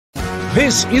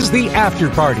This is The After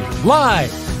Party, live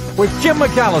with Kim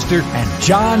McAllister and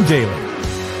John Daly.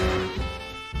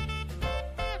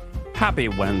 Happy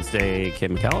Wednesday,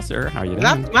 Kim McAllister. How are you doing?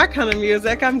 That's my kind of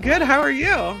music. I'm good. How are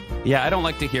you? Yeah, I don't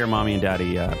like to hear Mommy and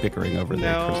Daddy bickering over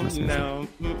the Christmas music.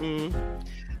 No.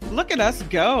 Look at us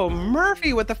go.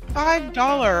 Murphy with a $5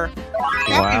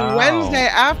 Happy Wednesday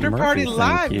After Party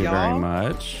Live, thank you y'all. very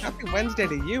much. Happy Wednesday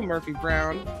to you, Murphy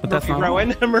Brown. But that's Murphy not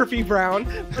Rowan. Murphy Brown.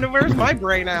 But where's my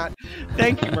brain at?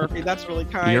 Thank you, Murphy. That's really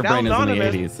kind. Your brain is in the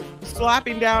Anonymous 80s.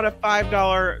 slapping down a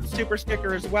 $5 super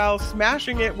sticker as well,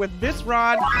 smashing it with this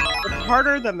rod. It's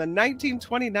harder than the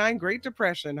 1929 Great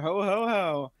Depression. Ho, ho,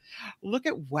 ho. Look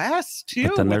at Wes, too.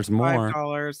 But then there's more.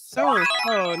 $5.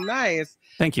 So nice.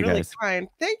 Thank you, really guys. kind.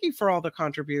 Thank you for all the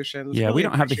contributions. Yeah, Really we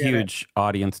don't have the appreciate it. huge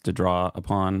audience to draw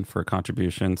upon for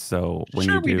contributions. So when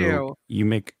Sure you we do. you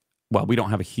make, well, we don't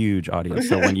have a huge audience.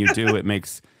 So when you do, it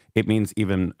means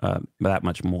even that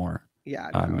much more. Yeah,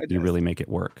 You really make it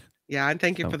work. Yeah, and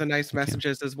thank you So, for the nice thank you.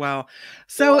 messages as well.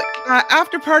 So,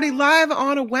 After Party Live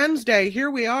on a Wednesday. Here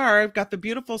we are. I've got the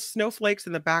beautiful snowflakes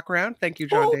in the background. Thank you,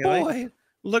 John Daly. Boy.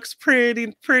 Looks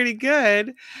pretty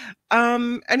good.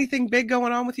 Anything big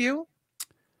going on with you?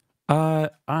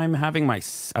 I'm having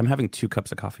 2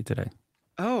 cups of coffee today.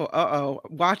 Oh,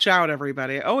 watch out,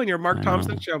 everybody. Oh, and your Mark I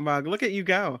Thompson know. show mug. Look at you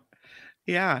go.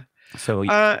 Yeah. So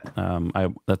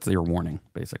that's your warning,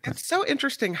 basically. It's so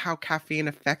interesting how caffeine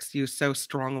affects you so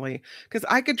strongly, because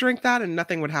I could drink that and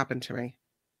nothing would happen to me.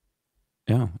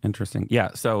 Yeah, interesting. Yeah,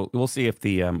 so we'll see if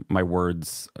the my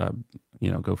words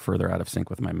go further out of sync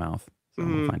with my mouth. So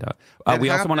we'll find out. It We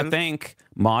also want to happens. thank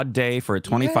Maud Day for a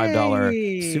 $25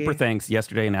 Yay. super thanks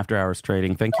yesterday in after hours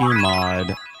trading. Thank you,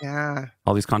 Maud. Yeah.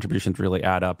 All these contributions really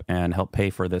add up and help pay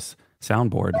for this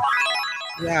soundboard.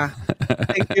 Yeah.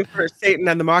 Thank you for Satan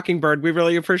and the Mockingbird. We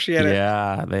really appreciate it.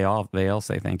 Yeah, they all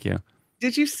say thank you.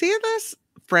 Did you see this?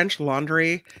 French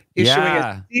Laundry issuing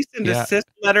Yeah. a cease and Yeah. desist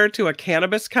letter to a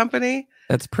cannabis company.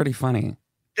 That's pretty funny.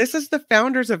 This is the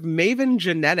founders of Maven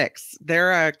Genetics.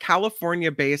 They're a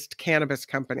California-based cannabis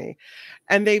company,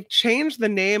 and they've changed the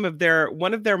name of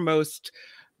one of their most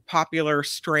popular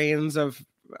strains of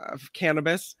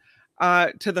cannabis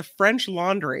to the French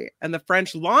Laundry. And the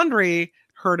French Laundry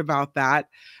heard about that.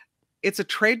 It's a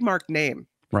trademark name.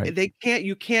 Right.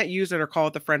 You can't use it or call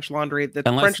it the French Laundry. The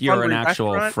Unless French you're Laundry an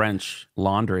actual restaurant, French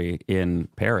laundry in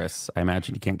Paris, I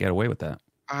imagine you can't get away with that.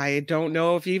 I don't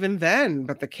know if even then,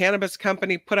 but the cannabis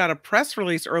company put out a press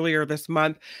release earlier this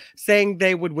month saying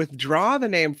they would withdraw the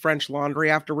name French Laundry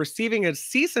after receiving a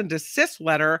cease and desist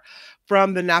letter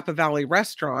from the Napa Valley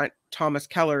restaurant, Thomas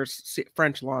Keller's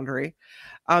French Laundry.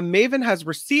 Maven has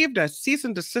received a cease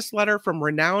and desist letter from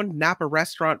renowned Napa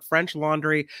restaurant French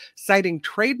Laundry citing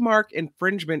trademark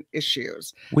infringement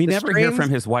issues. We The never hear strains- from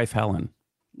his wife, Helen.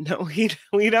 No,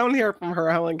 we don't hear from her,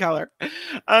 Helen Keller.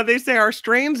 They say our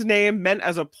strain's name, meant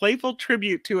as a playful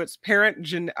tribute to its parent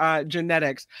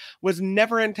genetics, was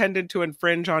never intended to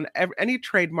infringe on any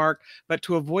trademark, but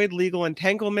to avoid legal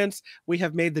entanglements, we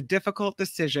have made the difficult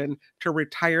decision to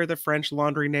retire the French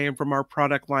Laundry name from our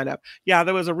product lineup. Yeah,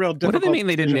 that was a real difficult What do they mean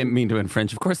they decision. didn't mean to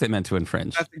infringe? Of course they meant to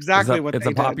infringe. That's exactly what it's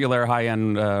they a did. popular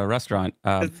high-end restaurant.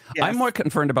 Yes. I'm more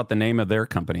concerned about the name of their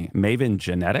company, Maven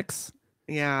Genetics.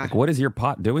 Yeah, Like, what is your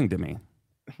pot doing to me?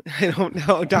 I don't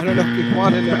know. I don't know if you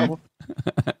want to know.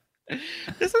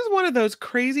 This is one of those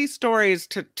crazy stories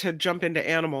to jump into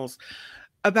animals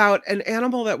about an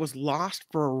animal that was lost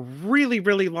for a really,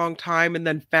 really long time and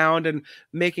then found and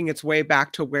making its way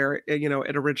back to where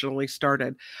it originally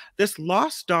started. This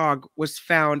lost dog was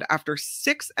found after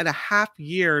 6.5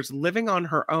 years living on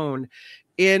her own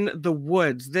in the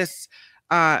woods.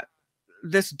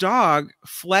 This dog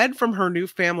fled from her new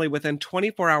family within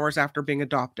 24 hours after being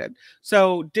adopted.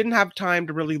 So didn't have time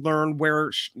to really learn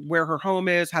where her home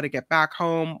is, how to get back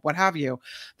home, what have you.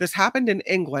 This happened in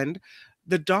England.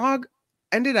 The dog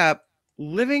ended up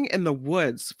living in the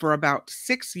woods for about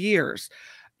 6 years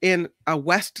in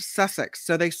West Sussex.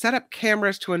 So they set up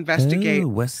cameras to investigate. Oh,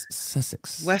 West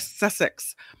Sussex. West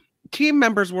Sussex. Team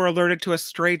members were alerted to a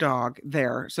stray dog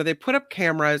there. So they put up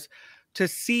cameras to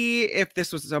see if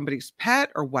this was somebody's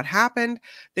pet or what happened.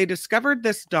 They discovered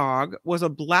this dog was a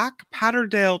black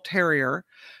Patterdale Terrier.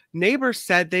 Neighbors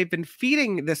said they've been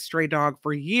feeding this stray dog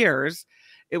for years.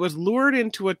 It was lured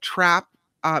into a trap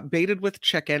baited with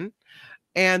chicken,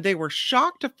 and they were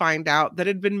shocked to find out that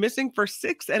it had been missing for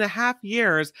 6.5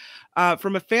 years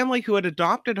from a family who had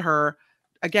adopted her,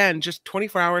 again, just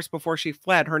 24 hours before she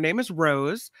fled. Her name is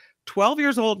Rose, 12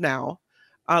 years old now,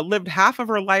 lived half of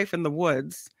her life in the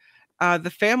woods.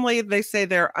 The family, they say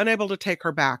they're unable to take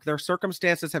her back. Their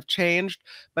circumstances have changed,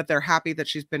 but they're happy that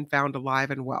she's been found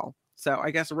alive and well. So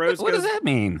I guess Rose What does goes that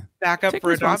mean? back up Take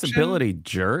for adoption. responsibility,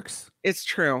 jerks. It's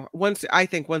true. I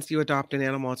think once you adopt an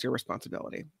animal, it's your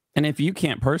responsibility. And if you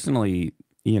can't personally,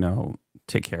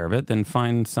 take care of it, then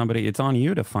find somebody. It's on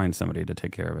you to find somebody to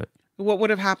take care of it. What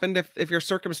would have happened if your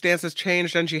circumstances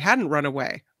changed and she hadn't run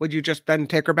away? Would you just then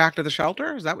take her back to the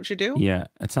shelter? Is that what you do? Yeah,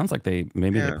 it sounds like they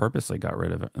purposely got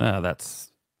rid of it.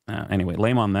 Anyway,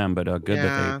 lame on them, but good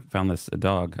that they found this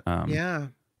dog. Yeah.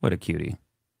 What a cutie.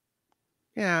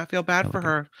 Yeah, I feel bad for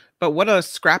her. But what a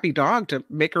scrappy dog to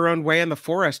make her own way in the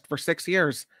forest for 6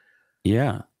 years.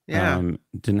 Yeah. Yeah.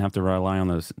 Didn't have to rely on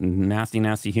those nasty,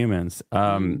 nasty humans.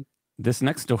 This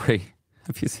next story,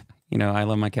 I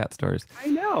love my cat stories. I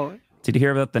know. Did you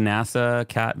hear about the NASA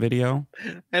cat video?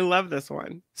 I love this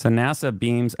one. So NASA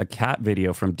beams a cat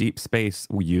video from deep space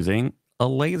using a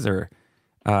laser.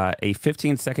 A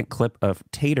 15-second clip of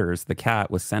Taters, the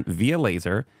cat, was sent via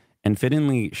laser and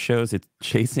fittingly shows it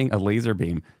chasing a laser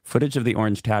beam. Footage of the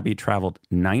orange tabby traveled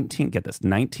 19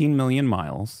 million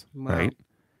miles, Wow. right?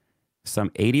 Some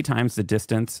 80 times the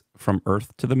distance from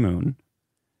Earth to the moon.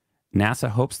 NASA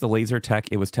hopes the laser tech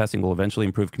it was testing will eventually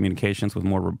improve communications with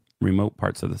more remote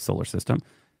parts of the solar system.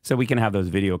 So we can have those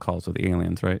video calls with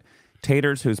aliens, right?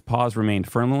 Taters, whose paws remained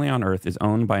firmly on Earth, is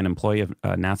owned by an employee of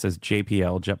NASA's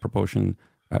JPL,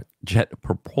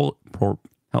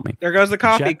 help me. There goes the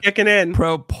coffee kicking in.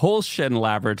 Propulsion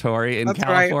Laboratory in That's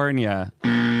California.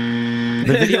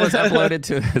 The video was uploaded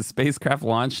to a spacecraft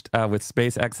launched with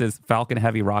SpaceX's Falcon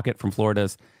Heavy rocket from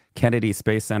Florida's Kennedy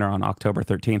Space Center on October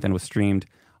 13th and was streamed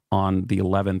on the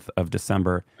 11th of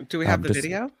December. Do we have the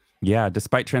video? Yeah,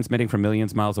 despite transmitting from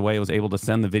millions of miles away, it was able to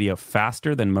send the video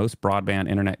faster than most broadband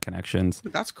internet connections.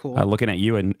 That's cool. Looking at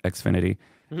you in Xfinity.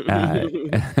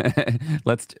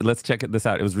 Let's check this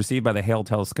out. It was received by the Hale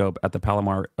telescope at the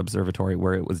Palomar Observatory,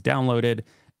 where it was downloaded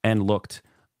and looked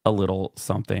a little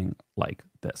something like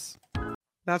this.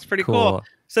 That's pretty cool.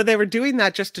 So they were doing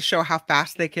that just to show how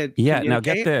fast they could communicate? Now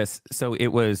get this. So it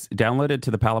was downloaded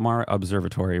to the Palomar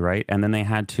Observatory, right? And then they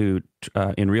had to,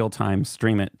 in real time,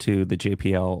 stream it to the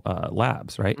JPL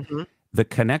labs, right? Mm-hmm. The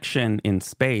connection in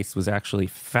space was actually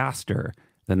faster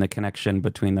than the connection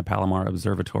between the Palomar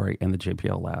Observatory and the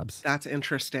JPL labs. That's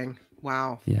interesting.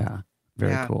 Wow. Yeah,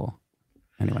 very cool.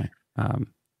 Anyway.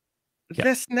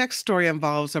 This next story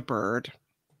involves a bird.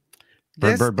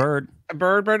 Bird.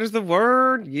 Bird is the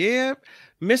word. Yep.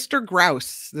 Mr.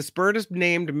 Grouse. This bird is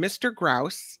named Mr.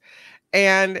 Grouse.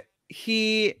 And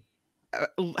he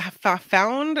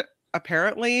found,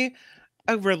 apparently,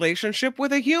 a relationship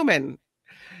with a human.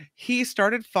 He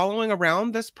started following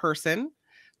around this person.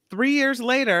 3 years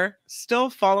later, still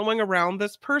following around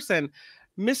this person.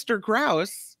 Mr.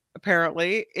 Grouse,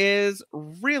 apparently, is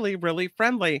really, really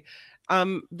friendly.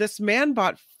 This man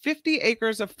bought 50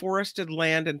 acres of forested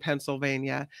land in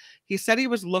Pennsylvania. He said he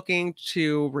was looking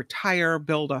to retire,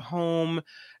 build a home,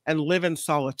 and live in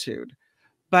solitude.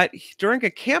 But during a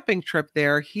camping trip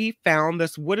there, he found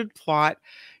this wooded plot.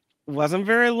 Wasn't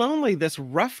very lonely. This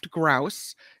ruffed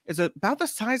grouse is about the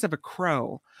size of a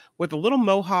crow with a little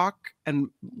mohawk and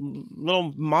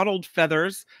little mottled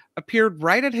feathers, appeared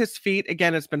right at his feet.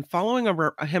 Again, it's been following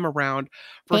him around.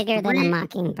 Bigger than a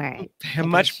mockingbird.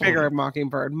 Much bigger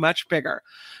mockingbird, much bigger.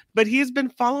 But he's been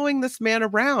following this man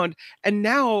around and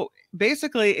now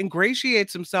basically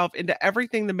ingratiates himself into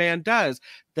everything the man does.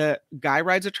 The guy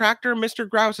rides a tractor, Mr.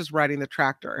 Grouse is riding the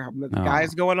tractor. The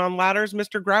guy's going on ladders,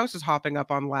 Mr. Grouse is hopping up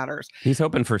on ladders. He's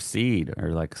hoping for seed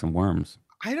or like some worms.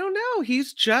 I don't know.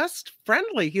 He's just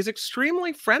friendly. He's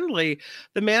extremely friendly.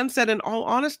 The man said, in all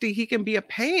honesty, he can be a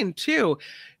pain too.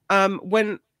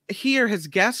 When he or his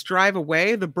guests drive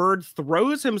away, the bird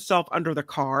throws himself under the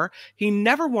car. He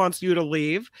never wants you to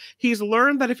leave. He's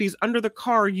learned that if he's under the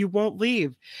car, you won't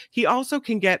leave. He also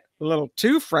can get a little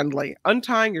too friendly,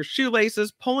 untying your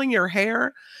shoelaces, pulling your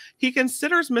hair. He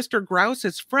considers Mr. Grouse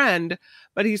his friend,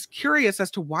 but he's curious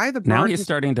as to why the bird now he's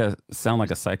starting to sound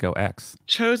like a Psycho X.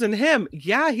 Chosen him.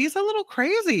 Yeah, he's a little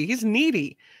crazy. He's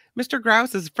needy. Mr.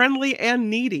 Grouse is friendly and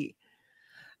needy.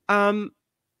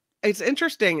 It's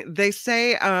interesting. They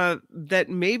say that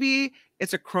maybe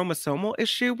it's a chromosomal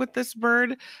issue with this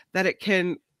bird, that it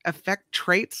can affect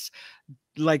traits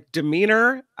like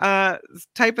demeanor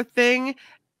type of thing,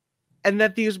 and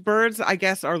that these birds, I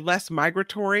guess, are less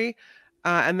migratory,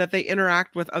 and that they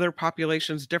interact with other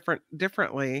populations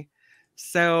differently.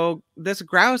 So this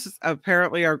grouse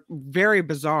apparently are very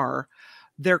bizarre,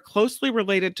 They're closely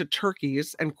related to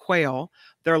turkeys and quail.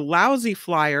 They're lousy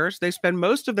flyers. They spend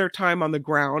most of their time on the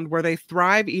ground where they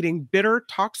thrive eating bitter,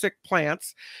 toxic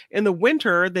plants. In the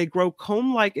winter, they grow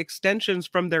comb-like extensions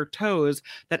from their toes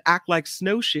that act like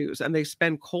snowshoes, and they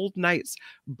spend cold nights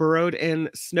burrowed in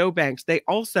snowbanks. They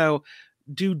also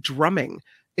do drumming.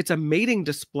 It's a mating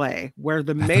display where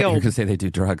the I thought you were male, going to say they do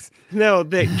drugs. no,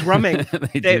 the drumming,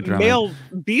 They do the drumming. male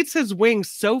beats his wings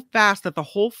so fast that the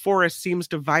whole forest seems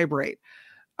to vibrate.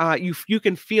 You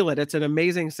can feel it. It's an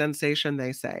amazing sensation,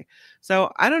 they say.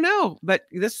 So I don't know, but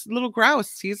this little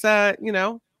grouse, he's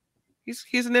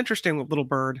he's an interesting little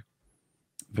bird.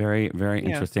 Very, very Yeah.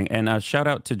 interesting. And shout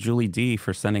out to Julie D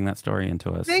for sending that story in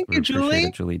to us. Thank We you, appreciate Julie.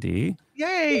 it, Julie D.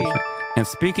 Yay! And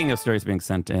speaking of stories being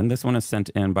sent in, this one is sent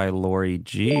in by Lori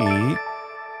G.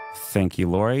 Thank you,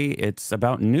 Lori. It's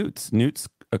about newts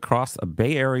across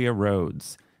Bay Area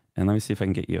roads. And let me see if I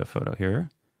can get you a photo here.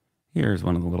 Here's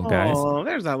one of the little guys. Oh,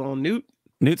 there's that little newt.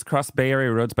 Newts cross Bay Area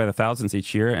roads by the thousands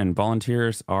each year, and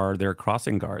volunteers are their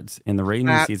crossing guards. In the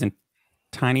rainy season,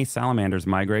 tiny salamanders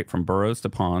migrate from burrows to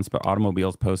ponds, but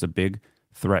automobiles pose a big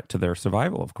threat to their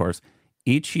survival, of course.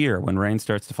 Each year, when rain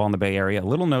starts to fall in the Bay Area, a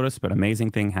little noticed but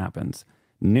amazing thing happens.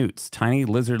 Newts, tiny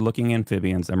lizard-looking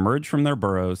amphibians, emerge from their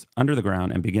burrows under the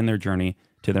ground and begin their journey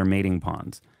to their mating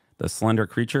ponds. The slender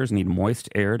creatures need moist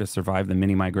air to survive the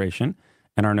mini migration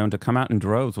and are known to come out in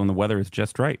droves when the weather is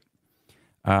just right.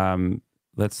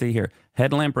 Let's see here.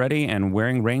 Headlamp ready and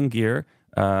wearing rain gear.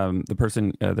 The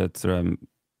person that's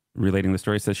relating the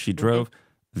story says she drove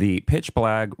the pitch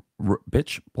black,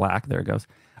 there it goes,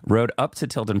 rode up to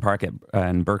Tilden Park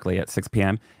in Berkeley at 6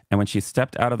 p.m. And when she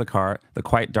stepped out of the car, the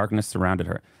quiet darkness surrounded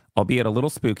her. Albeit a little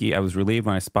spooky, I was relieved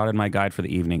when I spotted my guide for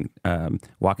the evening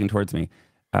walking towards me.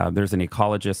 There's an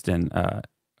ecologist and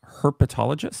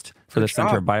herpetologist for the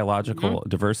Center of Biological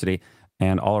Diversity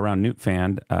and all-around newt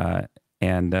fan.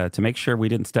 And to make sure we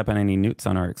didn't step on any newts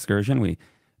on our excursion,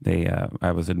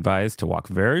 I was advised to walk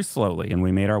very slowly, and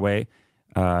we made our way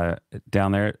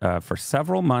down there for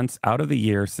several months out of the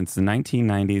year. Since the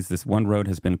 1990s, this one road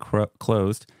has been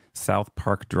closed, South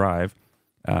Park Drive,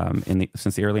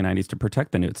 since the early 90s to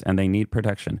protect the newts, and they need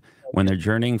protection. When they're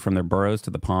journeying from their burrows to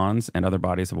the ponds and other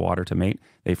bodies of water to mate,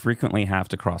 they frequently have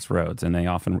to cross roads, and they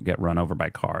often get run over by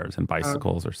cars and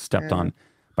bicycles or stepped on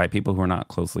by people who are not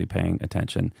closely paying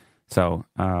attention. So,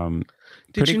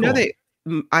 did you know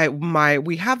cool.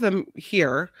 we have them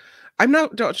here? I'm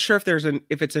not sure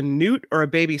if it's a newt or a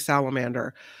baby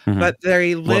salamander, but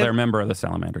they live. Well, they're a member of the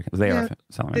salamander. They are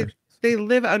salamanders. They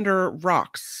live under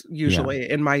rocks usually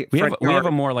in my front yard. We have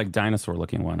a more like dinosaur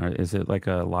looking one. Is it like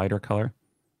a lighter color?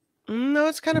 No,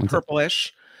 it's kind of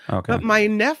purplish. Okay. But my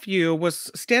nephew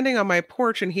was standing on my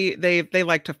porch, and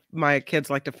my kids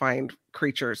like to find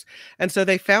creatures, and so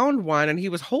they found one, and he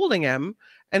was holding him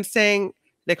and saying,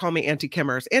 they call me Auntie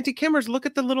Kimmers. Auntie Kimmers, look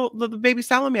at the baby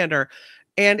salamander,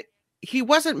 and he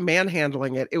wasn't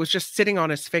manhandling it. It was just sitting on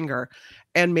his finger,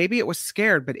 and maybe it was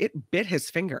scared, but it bit his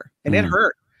finger, and it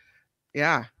hurt.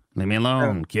 Yeah. Leave me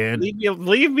alone, kid.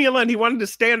 Leave me alone. He wanted to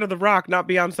stay under the rock, not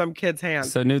be on some kid's hand.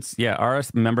 So newts, are a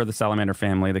member of the salamander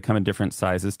family. They come in different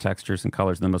sizes, textures, and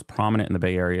colors. The most prominent in the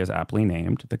Bay Area is aptly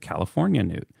named the California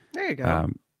newt. There you go.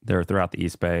 They're throughout the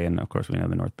East Bay, and of course we know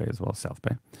the North Bay as well as South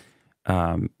Bay.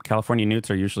 California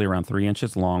newts are usually around 3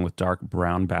 inches long with dark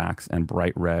brown backs and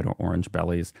bright red or orange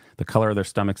bellies. The color of their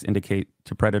stomachs indicate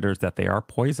to predators that they are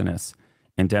poisonous.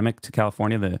 Endemic to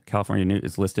California, the California newt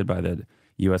is listed by the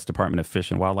U.S. Department of Fish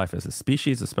and Wildlife as a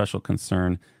species of special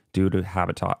concern due to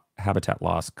habitat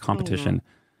loss, competition,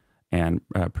 and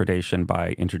predation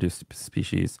by introduced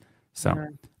species. So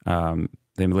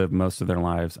they live most of their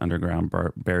lives underground,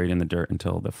 buried in the dirt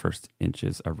until the first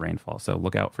inches of rainfall. So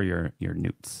look out for your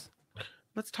newts.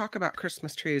 Let's talk about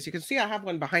Christmas trees. You can see I have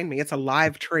one behind me. It's a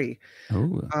live tree.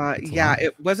 Oh,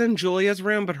 it was in Julia's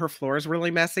room, but her floor is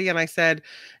really messy. And I said,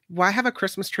 why have a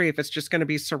Christmas tree if it's just going to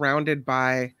be surrounded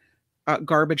by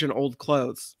garbage and old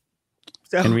clothes?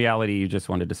 So, in reality, you just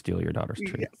wanted to steal your daughter's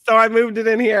tree. So I moved it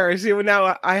in here. So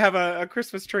now I have a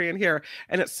Christmas tree in here,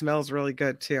 and it smells really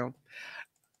good too.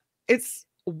 It's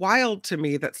wild to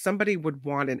me that somebody would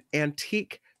want an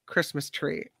antique Christmas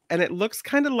tree. And it looks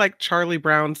kind of like Charlie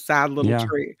Brown's sad little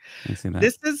tree. I see that.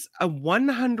 This is a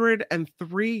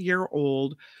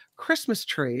 103-year-old Christmas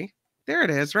tree. There it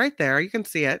is, right there. You can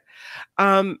see it.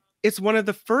 It's one of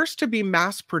the first to be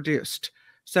mass produced.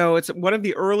 So it's one of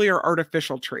the earlier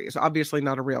artificial trees. Obviously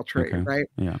not a real tree, right?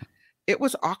 Yeah. It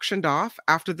was auctioned off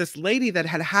after this lady that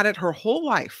had had it her whole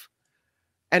life.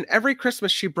 And every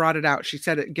Christmas she brought it out. She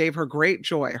said it gave her great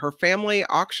joy. Her family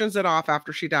auctions it off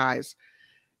after she dies.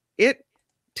 It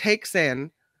takes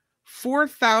in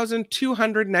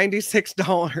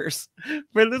 $4,296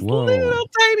 for this Whoa. little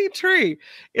tiny tree.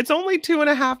 It's only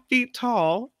 2.5 feet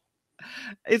tall.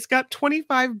 It's got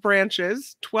 25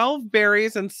 branches, 12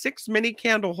 berries, and 6 mini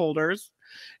candle holders.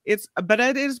 But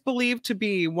it is believed to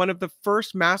be one of the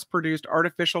first mass-produced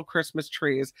artificial Christmas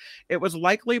trees. It was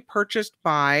likely purchased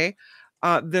by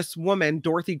this woman,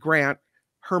 Dorothy Grant,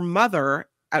 her mother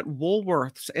at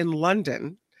Woolworths in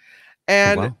London.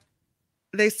 And wow.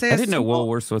 they say I didn't know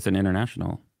Woolworths was an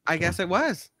international. I guess it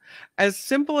was. As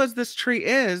simple as this tree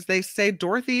is, they say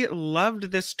Dorothy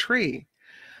loved this tree,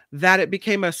 that it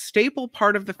became a staple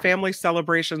part of the family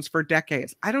celebrations for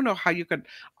decades. I don't know how you could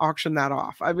auction that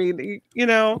off. I mean, you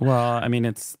know. Well, I mean,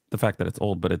 it's the fact that it's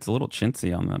old, but it's a little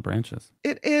chintzy on the branches.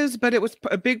 It is, but it was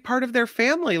a big part of their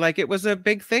family. Like, it was a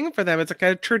big thing for them. It's like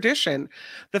a tradition.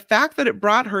 The fact that it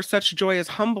brought her such joy is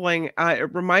humbling.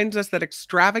 It reminds us that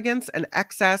extravagance and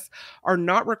excess are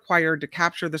not required to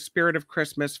capture the spirit of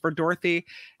Christmas. For Dorothy,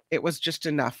 it was just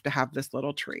enough to have this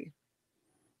little tree.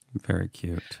 Very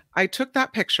cute. I took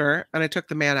that picture and I took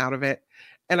the man out of it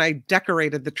and I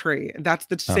decorated the tree. That's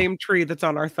the same tree that's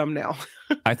on our thumbnail.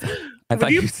 I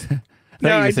thought you said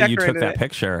you took that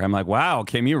picture. I'm like, wow,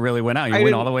 Kim, you really went out. You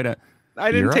went all the way to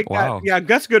I didn't Europe? take Wow. that. Yeah,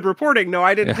 that's good reporting. No,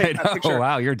 I didn't take that picture.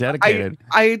 Wow, you're dedicated.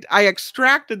 I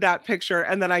extracted that picture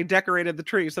and then I decorated the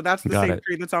tree. So that's the same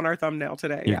tree that's on our thumbnail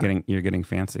today. You're getting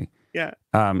fancy. Yeah.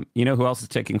 You know who else is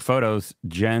taking photos?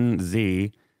 Gen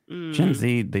Z. Gen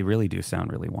Z, they really do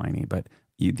sound really whiny, but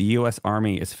the U.S.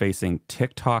 Army is facing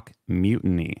TikTok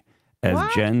mutiny as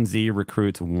Gen Z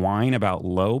recruits whine about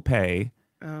low pay.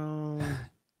 Oh.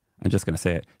 I'm just going to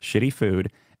say it. Shitty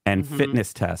food and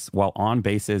fitness tests while on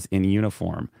bases in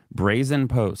uniform. Brazen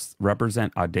posts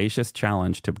represent audacious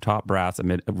challenge to top brass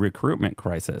amid a recruitment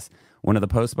crisis. One of the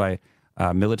posts by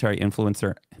military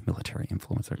influencer,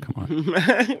 come on.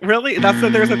 Really?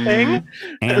 There's a thing?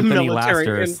 Anthony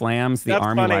Laster slams the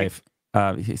army funny. life.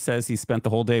 He says he spent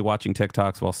the whole day watching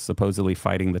TikToks while supposedly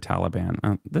fighting the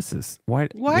Taliban. This is why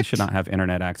they should not have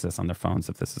internet access on their phones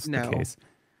if this is the case.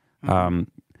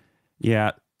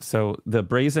 Yeah. So the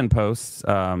brazen posts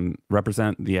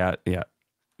represent the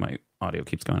my audio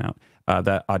keeps going out.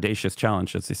 That audacious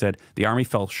challenge, as he said, the Army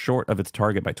fell short of its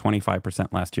target by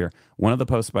 25% last year. One of the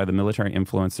posts by the military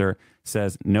influencer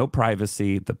says, no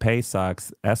privacy, the pay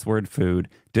sucks, S-word food,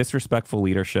 disrespectful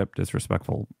leadership,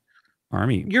 disrespectful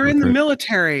Army. You're in the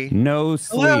military. No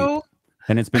sleep. Hello?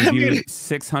 And it's been viewed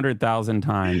 600,000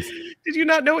 times. Did you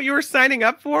not know what you were signing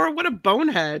up for? What a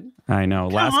bonehead. I know.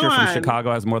 Laster from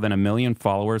Chicago has more than 1 million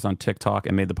followers on TikTok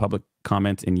and made the public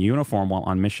comments in uniform while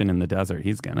on mission in the desert.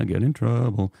 He's going to get in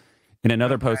trouble. In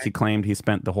another post, he claimed he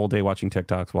spent the whole day watching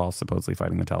TikToks while supposedly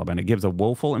fighting the Taliban. It gives a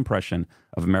woeful impression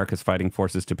of America's fighting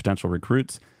forces to potential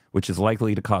recruits, which is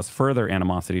likely to cause further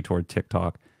animosity toward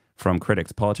TikTok from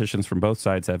critics. Politicians from both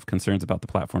sides have concerns about the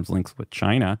platform's links with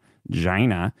China,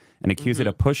 and accuse it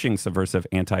of pushing subversive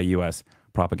anti-U.S.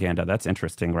 propaganda. That's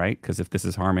interesting, right? Because if this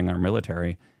is harming our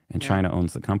military and China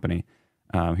owns the company.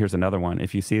 Here's another one.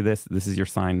 If you see this, this is your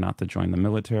sign not to join the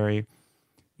military.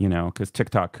 You know, because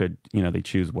TikTok could, they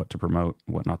choose what to promote,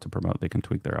 what not to promote. They can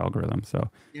tweak their algorithm. So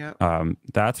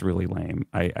that's really lame.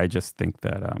 I just think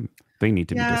that they need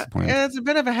to be disciplined. It's a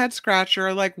bit of a head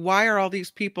scratcher. Like, why are all these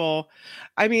people?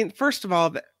 I mean, first of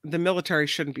all, the military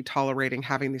shouldn't be tolerating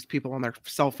having these people on their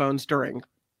cell phones during,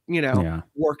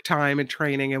 work time and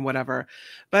training and whatever.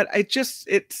 But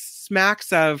it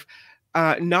smacks of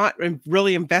not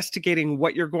really investigating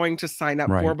what you're going to sign up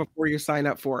for before you sign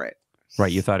up for it.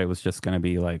 Right. You thought it was just going to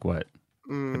be like what?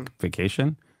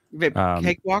 Vacation?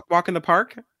 Cakewalk, walk in the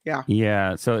park? Yeah.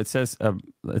 Yeah. So it says,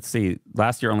 let's see,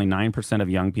 last year, only 9% of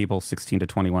young people 16 to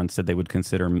 21 said they would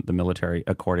consider the military,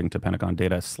 according to Pentagon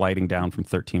data, sliding down from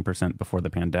 13% before the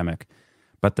pandemic.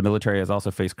 But the military has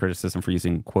also faced criticism for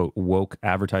using, quote, woke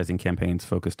advertising campaigns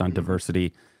focused on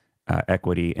diversity,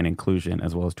 equity, and inclusion,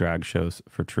 as well as drag shows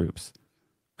for troops.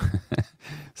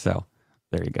 So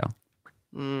there you go.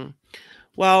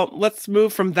 Well, let's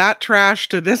move from that trash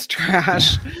to this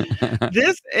trash.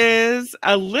 This is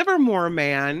a Livermore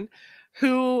man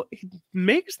who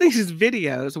makes these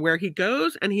videos where he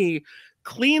goes and he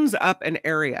cleans up an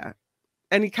area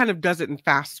and he kind of does it in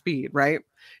fast speed, right?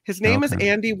 His name is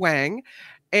Andy Wang,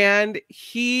 and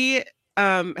he,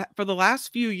 for the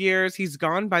last few years, he's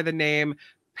gone by the name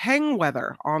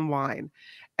Pengweather online.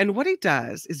 And what he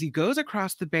does is he goes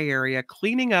across the Bay Area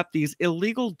cleaning up these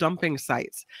illegal dumping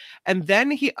sites. And then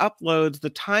he uploads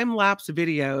the time-lapse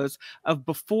videos of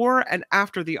before and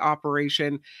after the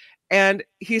operation. And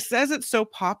he says it's so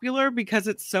popular because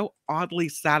it's so oddly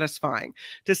satisfying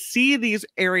to see these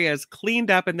areas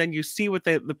cleaned up, and then you see what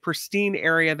the pristine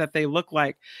area that they look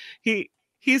like. He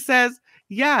says,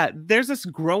 yeah, there's this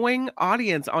growing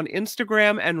audience on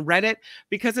Instagram and Reddit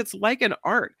because it's like an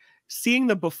art, seeing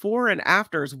the before and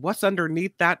afters, what's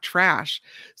underneath that trash.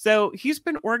 So he's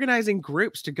been organizing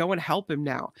groups to go and help him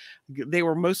now. They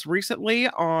were most recently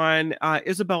on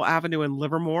Isabel Avenue in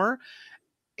Livermore.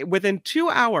 Within 2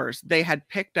 hours, they had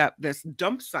picked up this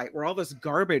dump site where all this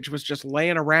garbage was just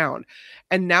laying around.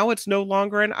 And now it's no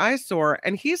longer an eyesore.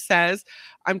 And he says,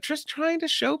 I'm just trying to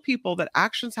show people that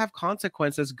actions have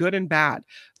consequences, good and bad.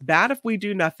 Bad if we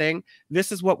do nothing.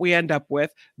 This is what we end up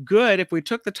with. Good if we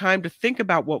took the time to think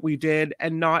about what we did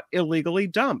and not illegally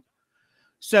dump.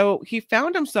 So he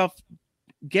found himself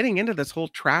getting into this whole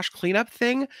trash cleanup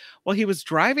thing while he was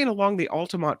driving along the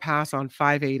Altamont Pass on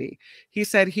 580. He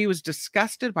said he was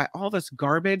disgusted by all this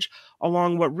garbage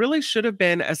along what really should have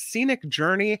been a scenic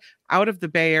journey out of the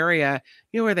Bay Area,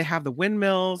 where they have the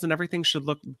windmills and everything should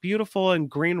look beautiful and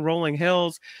green rolling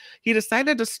hills. He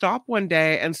decided to stop one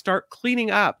day and start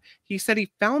cleaning up. He said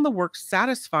he found the work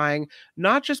satisfying,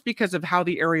 not just because of how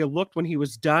the area looked when he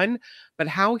was done, but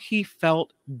how he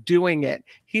felt doing it.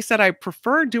 He said, I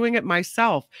prefer doing it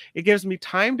myself. It gives me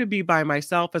time to be by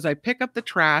myself. As I pick up the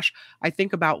trash, I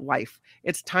think about life.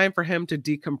 It's time for him to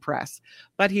decompress.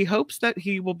 But he hopes that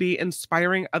he will be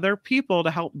inspiring other people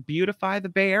to help beautify the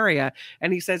Bay Area.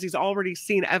 And he says he's already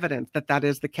seen evidence that that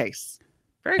is the case.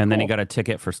 Very cool. And then he got a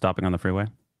ticket for stopping on the freeway?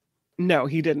 No,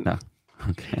 he didn't. No.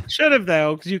 Okay. Should have,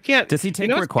 though, because you can't. Does he take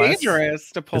It's requests?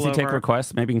 dangerous to pull Does he take over.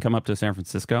 requests? Maybe he can come up to San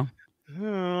Francisco.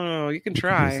 Oh, you can You could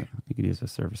try. You could use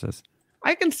his services.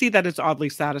 I can see that it's oddly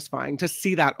satisfying to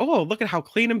see that. Oh, look at how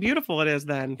clean and beautiful it is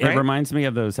then. It Right? reminds me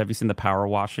of those. Have you seen the power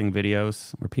washing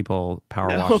videos where people power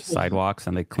No. wash sidewalks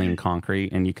and they clean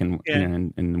concrete and you can Yeah.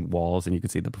 in walls and you can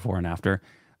see the before and after?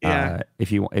 Yeah.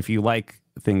 If you like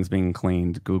things being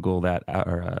cleaned, Google that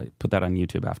or put that on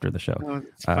YouTube after the show. Oh,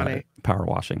 it's funny. Power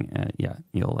washing. Yeah,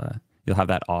 you'll have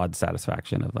that odd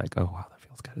satisfaction of like, oh wow, that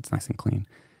feels good. It's nice and clean.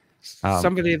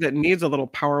 Somebody that needs a little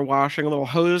power washing, a little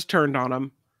hose turned on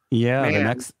them. Yeah,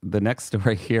 Man. the next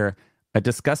story here, a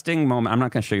disgusting moment. I'm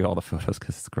not going to show you all the photos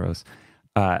because it's gross.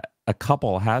 A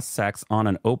couple has sex on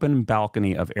an open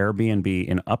balcony of Airbnb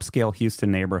in upscale Houston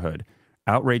neighborhood,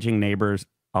 outraging neighbors.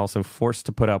 Also forced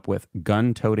to put up with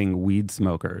gun-toting weed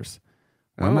smokers.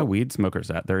 Where are my Oh. weed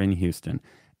smokers at? They're in Houston.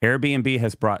 Airbnb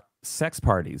has brought sex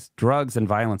parties, drugs, and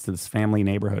violence to this family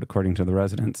neighborhood, according to the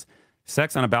residents.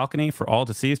 Sex on a balcony for all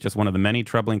to see is just one of the many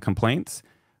troubling complaints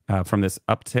from this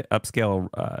upscale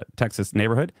Texas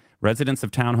neighborhood. Residents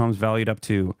of townhomes valued up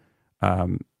to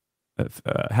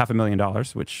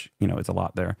 $500,000, which is a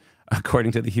lot there,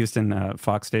 according to the Houston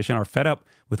Fox station, are fed up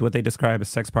with what they describe as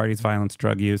sex parties, violence,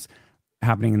 drug use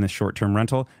happening in this short-term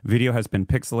rental. Video has been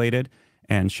pixelated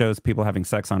and shows people having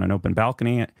sex on an open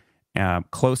balcony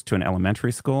close to an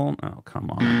elementary school. Oh, come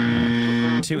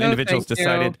on. Two No, individuals thank you.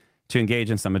 decided to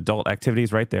engage in some adult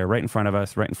activities right there, right in front of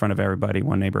us, right in front of everybody.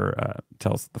 One neighbor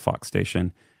tells the Fox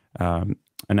station.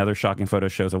 Another shocking photo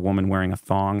shows a woman wearing a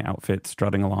thong outfit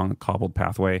strutting along a cobbled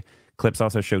pathway. Clips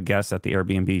also show guests at the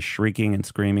Airbnb shrieking and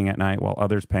screaming at night while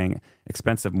others paying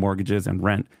expensive mortgages and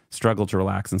rent struggle to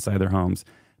relax inside their homes.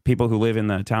 People who live in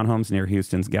the townhomes near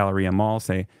Houston's Galleria Mall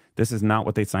say this is not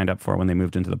what they signed up for when they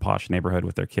moved into the posh neighborhood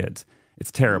with their kids.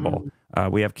 It's terrible.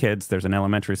 We have kids. There's an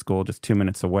elementary school just 2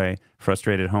 minutes away.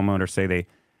 Frustrated homeowners say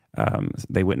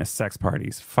they witness sex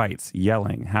parties, fights,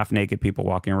 yelling, half-naked people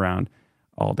walking around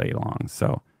all day long.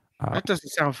 So That doesn't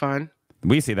sound fun.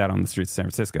 we see that on the streets of San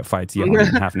Francisco, fights, yelling,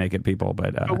 and half-naked people.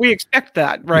 But But we expect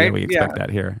that, right? yeah, we expect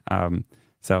that here.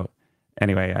 So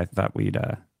anyway, I thought we'd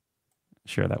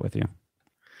share that with you.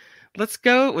 Let's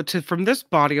go from this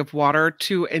body of water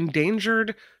to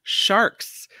endangered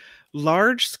sharks.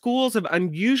 Large schools of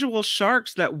unusual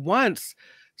sharks that once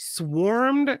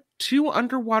swarmed two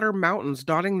underwater mountains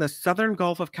dotting the southern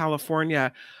Gulf of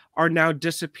California are now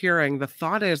disappearing. The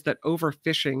thought is that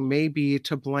overfishing may be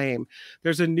to blame.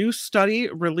 There's a new study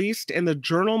released in the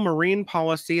journal Marine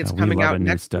Policy. It's We coming love out a new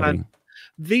next study. month.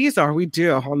 We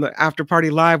do on the After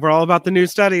Party Live. We're all about the new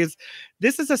studies.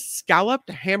 This is a scalloped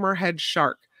hammerhead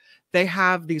shark. They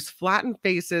have these flattened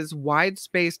faces, wide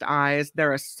spaced eyes.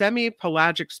 They're a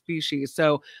semi-pelagic species.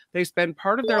 So they spend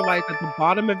part of their life at the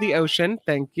bottom of the ocean,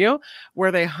 thank you,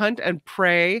 where they hunt and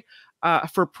prey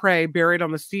for prey buried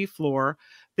on the seafloor.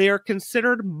 They are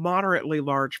considered moderately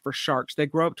large for sharks. They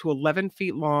grow up to 11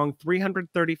 feet long,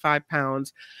 335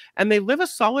 pounds, and they live a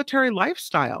solitary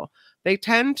lifestyle. They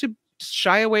tend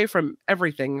shy away from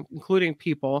everything, including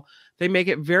people. They make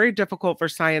it very difficult for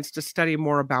science to study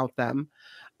more about them.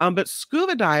 But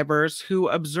scuba divers who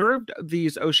observed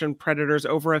these ocean predators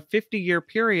over a 50-year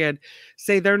period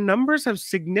say their numbers have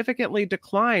significantly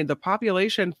declined. The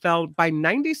population fell by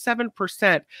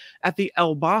 97% at the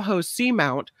El Bajo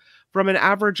Seamount from an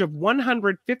average of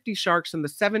 150 sharks in the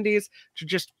 70s to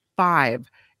just 5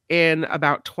 in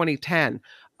about 2010.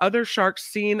 Other sharks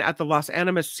seen at the Los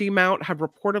Animas Seamount have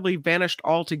reportedly vanished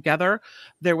altogether.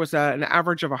 There was an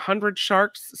average of 100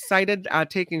 sharks sighted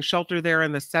taking shelter there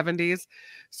in the 70s.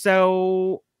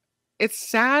 So it's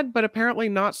sad, but apparently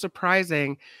not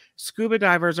surprising. Scuba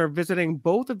divers are visiting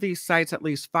both of these sites at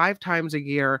least 5 times a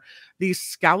year. These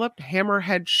scalloped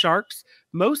hammerhead sharks,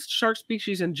 most shark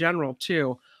species in general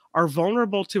too, are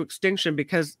vulnerable to extinction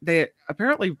because they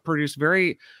apparently produce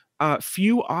very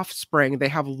few offspring. They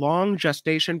have long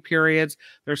gestation periods.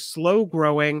 They're slow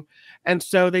growing. And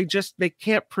so they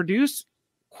can't produce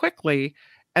quickly,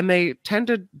 and they tend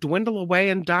to dwindle away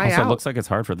and die Also, out. it looks like it's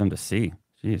hard for them to see.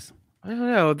 Jeez. I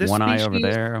don't know. This one eye species, over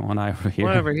there, one eye over here.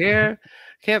 one over here.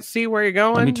 Can't see where you're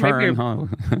going. Let me turn.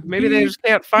 Maybe they just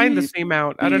can't find the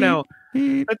seamount. I don't know.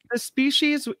 Beep. But the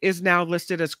species is now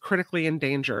listed as critically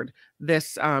endangered.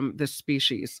 This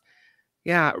species.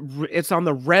 Yeah, it's on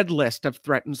the red list of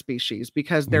threatened species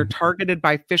because they're targeted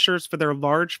by fishers for their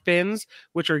large fins,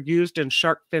 which are used in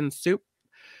shark fin soup.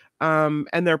 And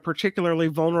they're particularly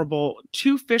vulnerable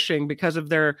to fishing because of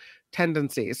their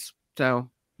tendencies. So,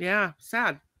 yeah,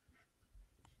 sad.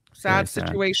 Very Sad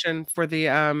situation for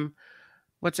the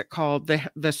what's it called?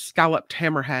 The scalloped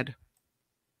hammerhead.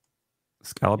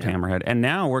 Scalloped hammerhead. And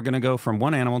now we're going to go from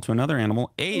one animal to another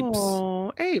animal, apes.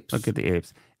 Oh, apes. Look at the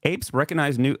apes. Apes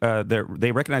recognize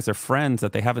they recognize their friends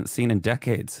that they haven't seen in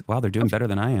decades. Wow, they're doing better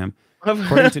than I am.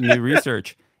 According to new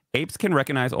research, apes can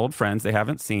recognize old friends they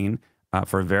haven't seen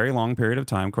for a very long period of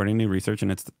time, according to new research,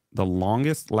 and it's the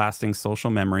longest lasting social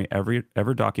memory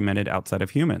ever documented outside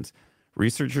of humans.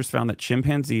 Researchers found that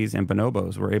chimpanzees and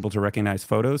bonobos were able to recognize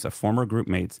photos of former group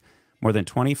mates more than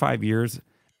 25 years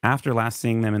after last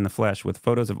seeing them in the flesh, with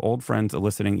photos of old friends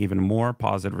eliciting even more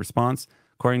positive response,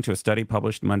 according to a study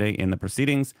published Monday in the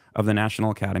Proceedings of the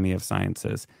National Academy of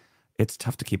Sciences. It's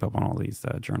tough to keep up on all these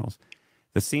journals.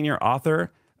 The senior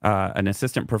author, an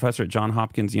assistant professor at Johns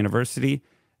Hopkins University,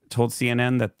 told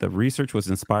CNN that the research was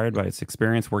inspired by his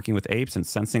experience working with apes and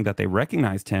sensing that they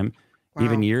recognized him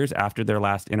even years after their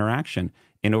last interaction.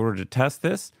 In order to test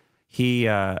this,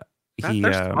 they're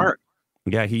smart.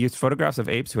 Yeah, he used photographs of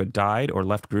apes who had died or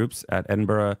left groups at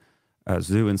Edinburgh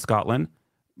Zoo in Scotland,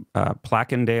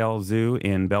 Plackendale Zoo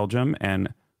in Belgium,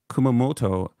 and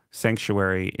Kumamoto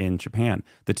Sanctuary in Japan.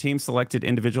 The team selected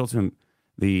individuals whom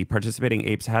the participating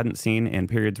apes hadn't seen in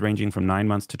periods ranging from 9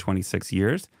 months to 26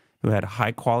 years, who had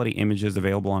high-quality images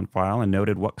available on file, and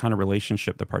noted what kind of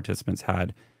relationship the participants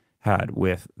had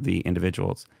with the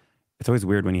individuals. It's always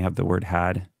weird when you have the word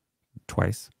had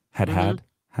twice. Had.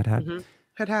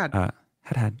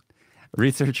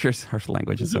 Researchers, harsh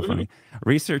language is so funny.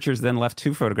 Researchers then left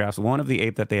 2 photographs, one of the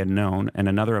ape that they had known and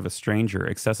another of a stranger,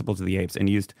 accessible to the apes, and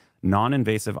used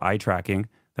non-invasive eye tracking,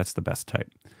 that's the best type,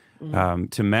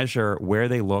 to measure where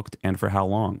they looked and for how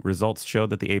long. Results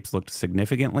showed that the apes looked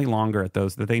significantly longer at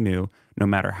those that they knew, no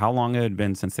matter how long it had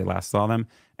been since they last saw them,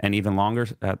 and even longer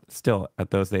still at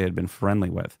those they had been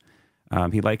friendly with.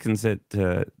 He likens it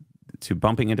to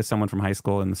bumping into someone from high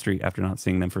school in the street after not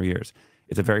seeing them for years.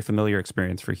 It's a very familiar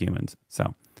experience for humans.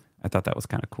 So I thought that was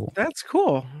kind of cool. That's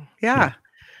cool. Yeah.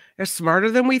 They're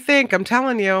smarter than we think. I'm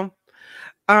telling you.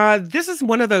 This is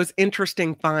one of those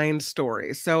interesting find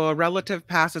stories. So a relative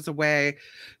passes away.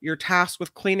 You're tasked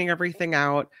with cleaning everything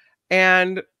out.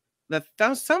 And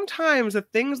sometimes the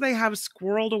things they have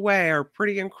squirreled away are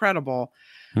pretty incredible.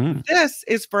 This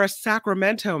is for a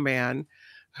Sacramento man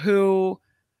who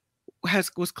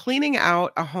was cleaning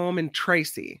out a home in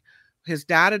Tracy. His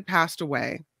dad had passed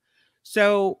away.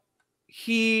 So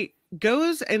he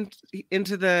goes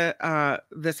into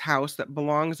this house that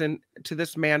belongs to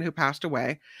this man who passed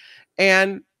away,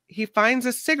 and he finds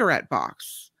a cigarette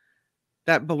box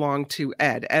that belonged to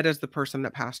Ed. Ed is the person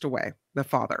that passed away, the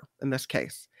father in this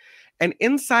case. And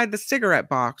inside the cigarette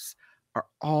box are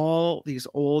all these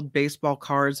old baseball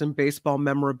cards and baseball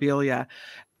memorabilia.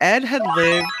 Ed had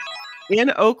lived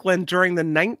in Oakland during the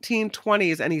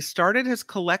 1920s, and he started his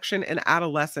collection in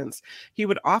adolescence. He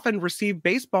would often receive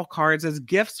baseball cards as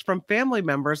gifts from family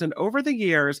members, and over the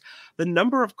years, the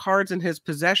number of cards in his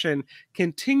possession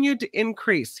continued to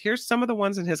increase. Here's some of the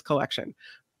ones in his collection: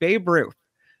 Babe Ruth,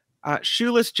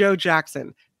 Shoeless Joe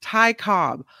Jackson, Ty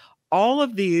Cobb, All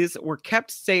of these were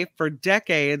kept safe for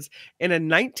decades in a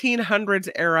 1900s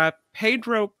era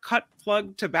Pedro cut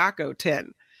plug tobacco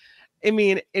tin. I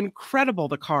mean, incredible,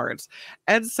 the cards.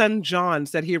 Ed's son John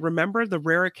said he remembered the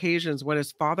rare occasions when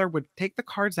his father would take the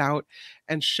cards out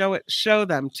and show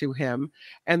them to him.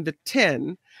 And the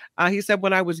tin, he said,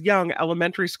 when I was young,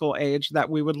 elementary school age, that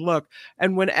we would look.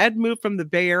 And when Ed moved from the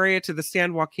Bay Area to the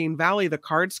San Joaquin Valley, the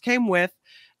cards came with,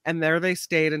 and there they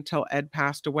stayed until Ed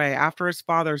passed away. After his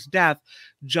father's death,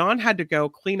 John had to go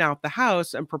clean out the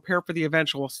house and prepare for the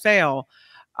eventual sale.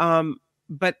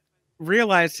 But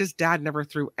realized his dad never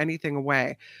threw anything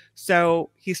away. So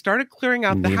he started clearing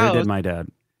out the house. Neither did my dad.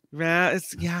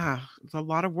 Yeah, it's a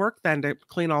lot of work then to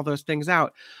clean all those things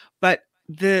out. But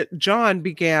John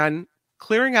began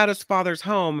clearing out his father's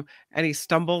home, and he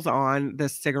stumbles on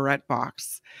this cigarette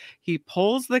box. He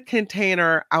pulls the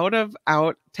container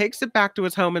out, takes it back to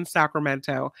his home in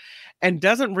Sacramento, and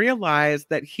doesn't realize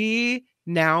that he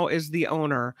now is the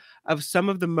owner of some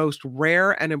of the most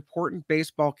rare and important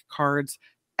baseball cards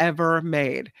ever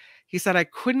made. He said, I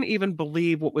couldn't even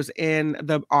believe what was in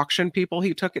the auction people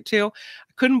he took it to.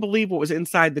 I couldn't believe what was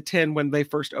inside the tin when they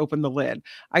first opened the lid.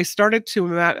 I started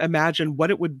to imagine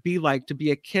what it would be like to be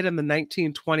a kid in the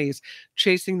 1920s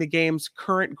chasing the game's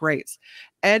current greats.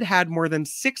 Ed had more than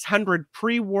 600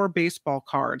 pre-war baseball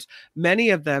cards, many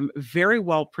of them very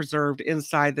well preserved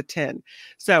inside the tin.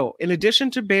 So in addition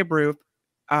to Babe Ruth,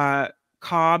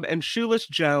 Cobb, and Shoeless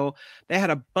Joe, they had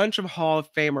a bunch of Hall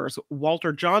of Famers.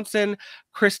 Walter Johnson,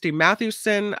 Christy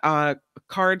Mathewson,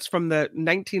 cards from the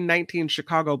 1919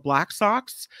 Chicago Black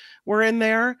Sox were in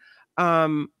there.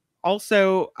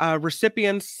 Also,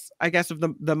 recipients, I guess, of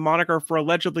the moniker for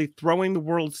allegedly throwing the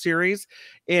World Series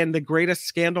in the greatest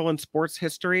scandal in sports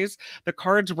histories. The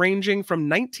cards ranging from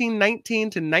 1919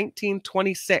 to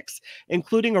 1926,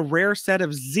 including a rare set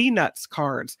of Z-Nuts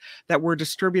cards that were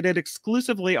distributed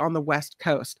exclusively on the West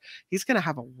Coast. He's going to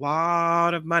have a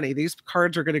lot of money. These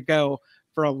cards are going to go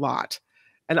for a lot.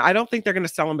 And I don't think they're going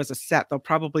to sell them as a set. They'll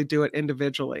probably do it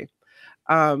individually.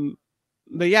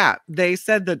 But yeah, they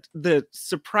said that the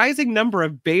surprising number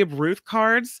of Babe Ruth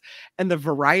cards and the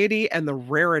variety and the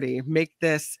rarity make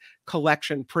this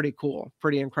collection pretty cool,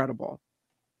 pretty incredible.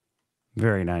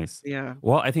 Very nice. Yeah.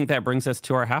 Well, I think that brings us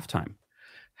to our halftime.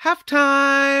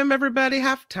 Halftime, everybody,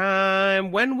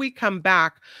 halftime. When we come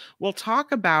back, we'll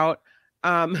talk about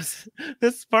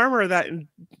this farmer that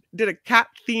did a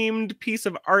cat-themed piece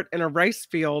of art in a rice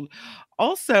field.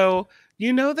 Also,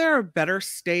 you know, there are better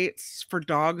states for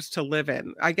dogs to live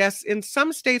in. I guess in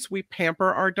some states we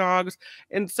pamper our dogs.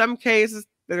 In some cases,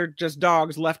 they're just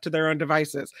dogs left to their own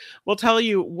devices. We'll tell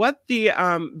you what the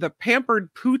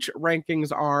pampered pooch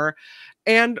rankings are.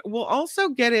 And we'll also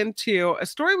get into a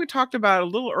story we talked about a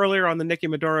little earlier on the Nikki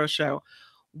Maduro show,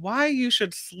 why you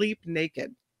should sleep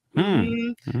naked.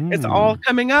 It's all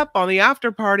coming up on the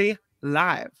After Party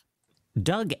live.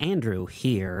 Doug Andrew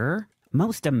here.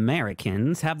 Most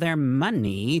Americans have their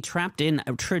money trapped in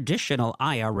traditional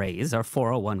IRAs or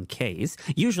 401ks,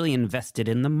 usually invested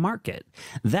in the market.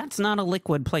 That's not a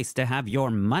liquid place to have your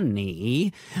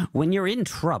money. When you're in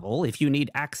trouble, if you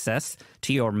need access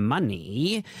to your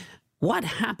money, what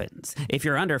happens? If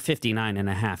you're under 59 and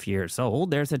a half years old,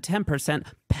 there's a 10%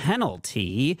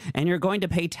 penalty, and you're going to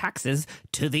pay taxes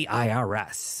to the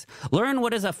IRS. Learn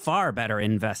what is a far better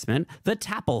investment, the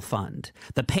Tapple Fund.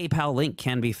 The PayPal link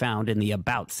can be found in the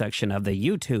About section of the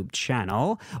YouTube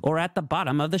channel or at the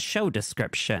bottom of the show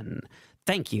description.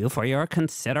 Thank you for your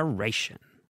consideration.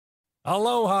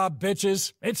 Aloha,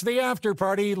 bitches. It's the After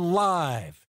Party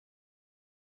live.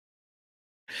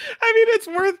 I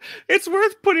mean, it's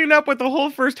worth putting up with the whole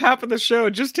first half of the show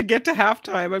just to get to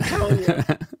halftime. I'm telling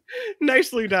you.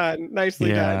 Nicely done.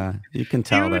 Nicely done. You can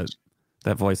tell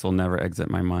that voice will never exit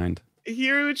my mind.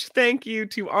 Huge thank you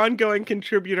to ongoing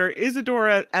contributor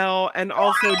Isadora L. and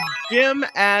also Jim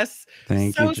S.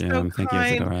 Thank you, Jim. Thank you,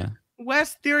 Isadora.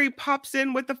 West Theory pops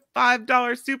in with the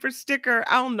 $5 super sticker.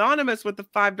 Anonymous with the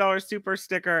 $5 super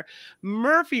sticker.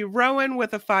 Murphy Rowan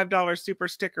with a $5 super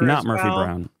sticker. Not Murphy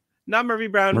Brown. Not Murphy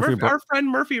Brown. Our friend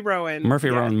Murphy Rowan. Murphy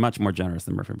Rowan, much more generous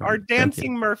than Murphy Brown. Our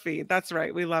dancing Murphy. That's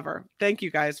right. We love her. Thank you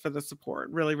guys for the support.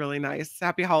 Really, really nice.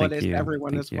 Happy holidays to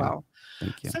everyone as well.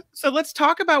 Thank you. So let's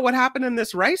talk about what happened in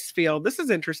this rice field. This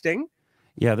is interesting.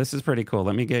 Yeah, this is pretty cool.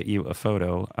 Let me get you a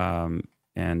photo,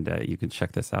 and you can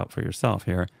check this out for yourself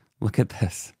here. Look at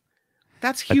this.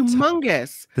 That's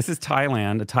humongous. This is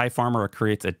Thailand. A Thai farmer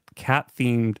creates a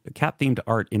cat-themed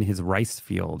art in his rice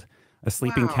field. A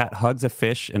sleeping cat hugs a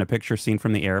fish in a picture seen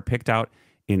from the air, picked out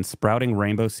in sprouting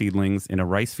rainbow seedlings in a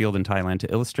rice field in Thailand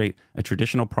to illustrate a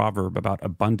traditional proverb about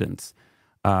abundance.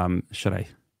 Should I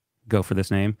go for this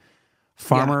name?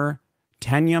 Farmer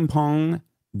Tanyampong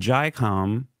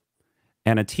Jaikam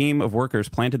and a team of workers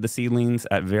planted the seedlings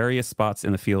at various spots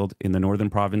in the field in the northern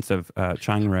province of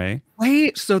Chiang Rai.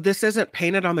 Wait, so this isn't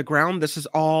painted on the ground. This is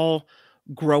all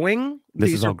growing?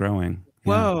 This is all growing.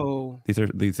 Yeah. Whoa.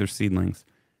 These are seedlings.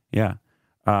 Yeah.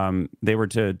 They were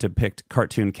to depict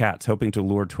cartoon cats, hoping to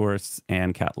lure tourists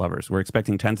and cat lovers. We're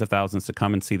expecting tens of thousands to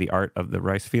come and see the art of the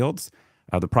rice fields.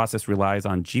 The process relies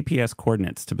on GPS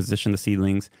coordinates to position the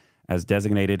seedlings as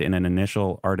designated in an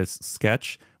initial artist's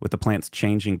sketch, with the plants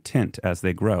changing tint as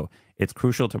they grow. It's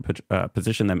crucial to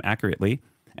position them accurately,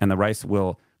 and the rice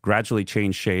will gradually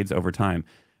change shades over time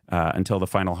until the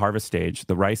final harvest stage.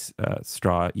 The rice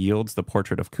straw yields the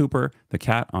portrait of Cooper, the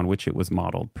cat on which it was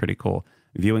modeled. Pretty cool.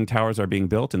 Viewing towers are being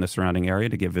built in the surrounding area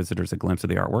to give visitors a glimpse of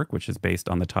the artwork, which is based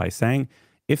on the Thai saying,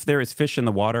 "If there is fish in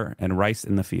the water and rice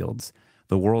in the fields."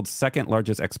 The world's second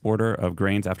largest exporter of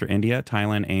grains after India,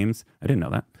 Thailand aims, I didn't know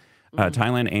that,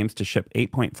 Thailand aims to ship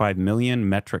 8.5 million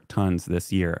metric tons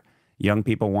this year. Young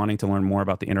people wanting to learn more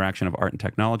about the interaction of art and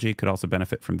technology could also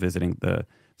benefit from visiting the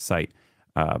site.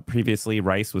 Previously,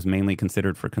 rice was mainly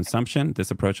considered for consumption. This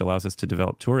approach allows us to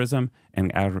develop tourism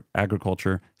and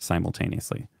agriculture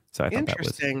simultaneously. So I thought that was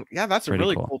interesting. Yeah, that's a pretty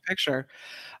really cool. cool picture.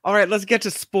 All right, let's get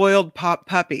to spoiled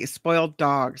puppies, spoiled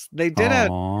dogs. They did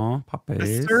Aw, a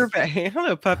puppies. survey.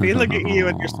 Hello, puppy. Look at you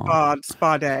and your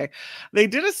spa day. They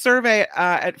did a survey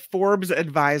at Forbes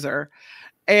Advisor,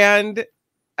 and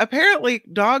apparently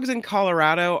dogs in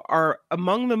Colorado are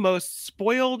among the most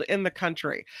spoiled in the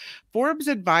country. Forbes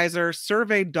Advisor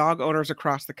surveyed dog owners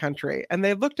across the country, and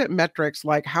they looked at metrics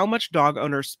like how much dog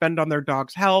owners spend on their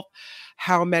dog's health,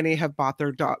 how many have brought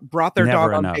their Never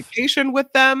dog on enough. vacation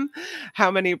with them,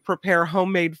 how many prepare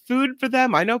homemade food for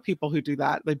them. I know people who do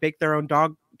that. They bake their own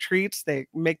dog treats, they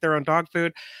make their own dog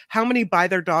food. How many buy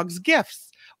their dogs gifts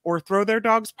or throw their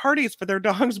dogs parties for their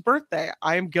dog's birthday?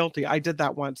 I am guilty. I did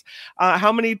that once.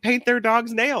 How many paint their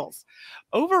dog's nails?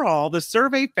 Overall, the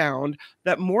survey found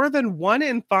that more than 1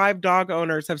 in 5 dog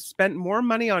owners have spent more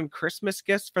money on Christmas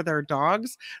gifts for their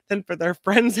dogs than for their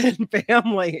friends and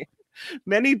family.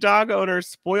 Many dog owners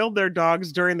spoiled their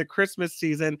dogs during the Christmas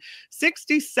season.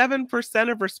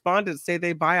 67% of respondents say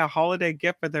they buy a holiday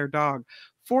gift for their dog.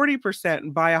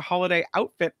 40% buy a holiday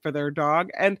outfit for their dog,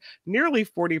 and nearly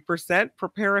 40%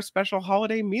 prepare a special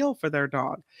holiday meal for their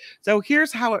dog. So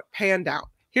here's how it panned out.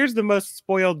 Here's the most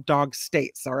spoiled dog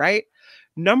states, all right?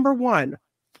 Number 1,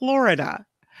 Florida.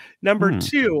 Number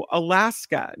 2,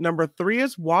 Alaska. Number 3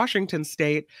 is Washington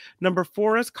State. Number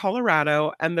 4 is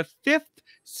Colorado. And the 5th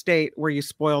state where you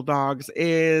spoil dogs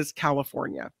is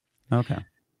California. Okay.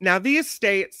 Now, these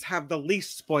states have the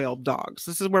least spoiled dogs.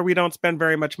 This is where we don't spend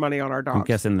very much money on our I'm dogs.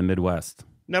 guessing the Midwest.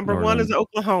 Number 1 is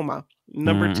Oklahoma.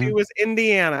 Number 2 is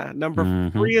Indiana. Number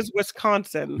 3 is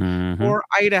Wisconsin. 4,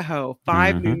 Idaho.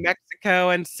 5, New Mexico.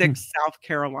 And 6, South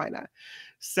Carolina.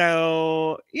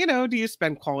 So, do you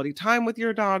spend quality time with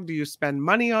your dog? Do you spend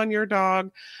money on your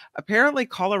dog? Apparently,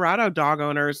 Colorado dog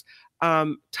owners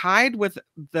tied with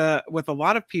a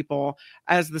lot of people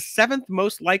as the 7th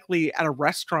most likely at a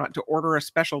restaurant to order a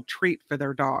special treat for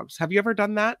their dogs. Have you ever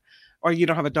done that? Or you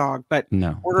don't have a dog, but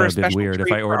No, order a that would be special weird if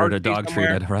treat I for ordered a Archie dog treat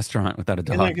somewhere. at a restaurant without a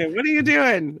You're dog. like, what are you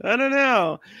doing? I don't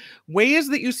know. Ways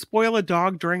that you spoil a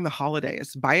dog during the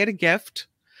holidays: buy it a gift,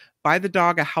 buy the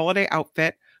dog a holiday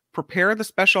outfit, prepare the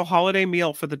special holiday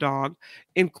meal for the dog,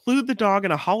 include the dog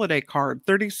in a holiday card.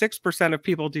 36% of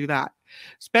people do that.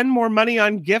 Spend more money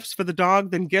on gifts for the dog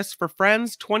than gifts for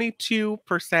friends.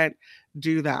 22%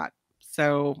 do that.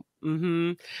 So,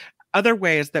 other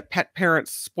ways that pet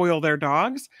parents spoil their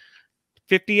dogs: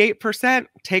 58%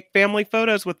 take family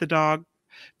photos with the dog.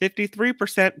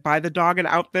 53% buy the dog an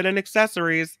outfit and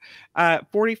accessories.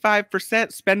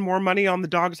 45% spend more money on the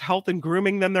dog's health and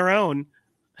grooming than their own.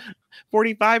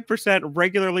 45%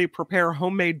 regularly prepare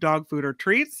homemade dog food or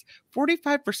treats.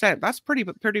 45%, that's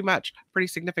pretty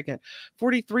significant.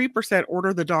 43%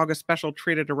 order the dog a special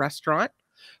treat at a restaurant.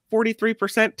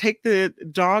 43% take the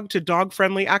dog to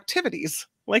dog-friendly activities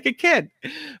like a kid.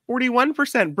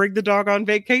 41% bring the dog on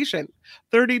vacation.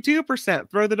 32%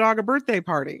 throw the dog a birthday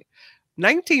party.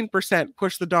 19%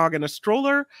 push the dog in a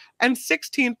stroller, and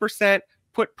 16%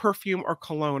 put perfume or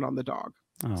cologne on the dog.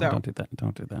 Oh, So- don't do that.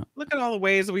 Don't do that. Look at all the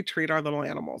ways we treat our little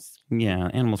animals. Yeah,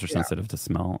 animals are sensitive to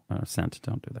smell or scent.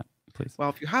 Don't do that, please. Well,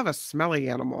 if you have a smelly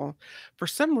animal, for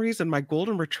some reason, my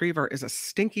golden retriever is a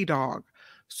stinky dog.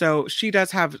 So she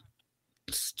does have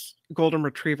golden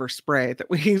retriever spray that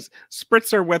we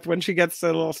spritz her with when she gets a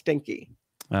little stinky.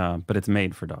 But it's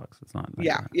made for dogs. It's not.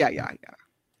 Yeah.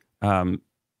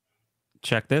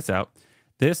 Check this out.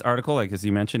 This article, like as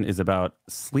you mentioned, is about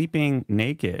sleeping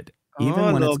naked, even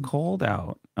Oh, when it's little- cold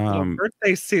out. Little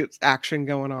birthday suits action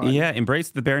going on. Yeah, embrace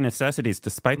the bare necessities.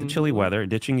 Despite the chilly Mhm. weather,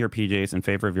 ditching your PJs in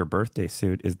favor of your birthday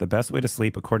suit is the best way to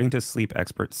sleep, according to sleep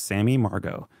expert Sammy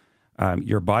Margot.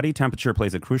 Your body temperature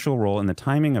plays a crucial role in the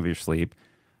timing of your sleep.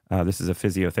 This is a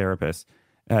physiotherapist.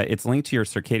 It's linked to your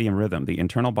circadian rhythm, the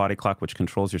internal body clock which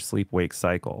controls your sleep-wake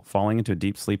cycle. Falling into a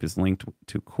deep sleep is linked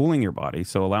to cooling your body,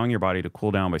 so allowing your body to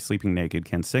cool down by sleeping naked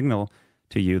can signal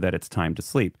to you that it's time to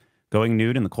sleep. Going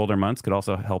nude in the colder months could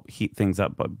also help heat things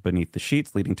up beneath the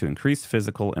sheets, leading to increased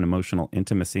physical and emotional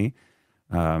intimacy.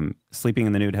 Sleeping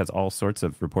in the nude has all sorts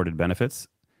of reported benefits.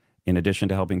 In addition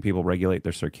to helping people regulate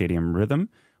their circadian rhythm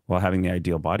while having the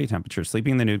ideal body temperature,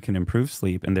 sleeping in the nude can improve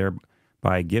sleep and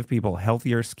thereby give people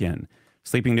healthier skin.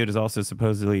 Sleeping nude is also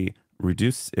supposedly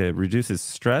reduces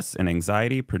stress and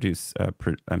anxiety,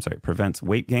 prevents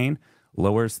weight gain,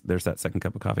 there's that second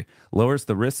cup of coffee, lowers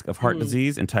the risk of heart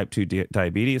disease and type 2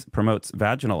 diabetes, promotes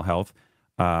vaginal health.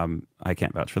 I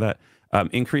can't vouch for that.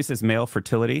 Increases male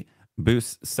fertility,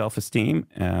 boosts self-esteem,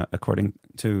 according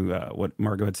to what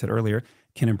Margot had said earlier,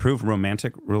 can improve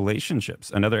romantic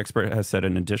relationships. Another expert has said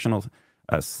an additional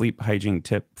sleep hygiene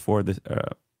tip for the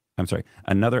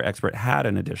another expert had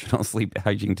an additional sleep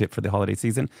hygiene tip for the holiday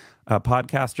season.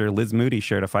 Podcaster Liz Moody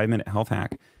shared a 5-minute health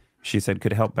hack she said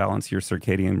could help balance your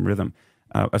circadian rhythm.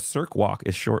 A circ walk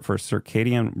is short for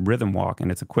circadian rhythm walk,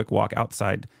 and it's a quick walk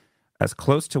outside as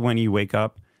close to when you wake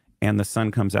up and the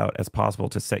sun comes out as possible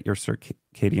to set your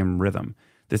circadian rhythm.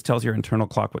 This tells your internal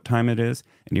clock what time it is,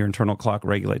 and your internal clock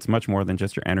regulates much more than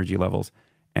just your energy levels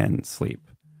and sleep.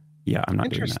 Yeah, I'm not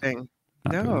doing that. Interesting.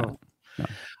 Not doing No. that. No.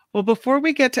 Well, before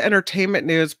we get to entertainment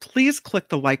news, please click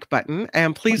the like button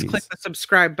and please click Please. the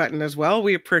subscribe button as well.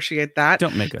 We appreciate that.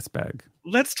 Don't make us beg.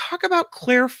 Let's talk about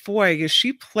Claire Foy.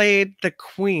 She played the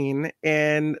queen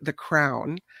in The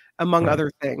Crown, among Right.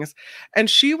 other things. And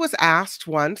she was asked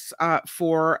once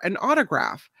for an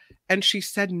autograph, and she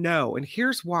said no. And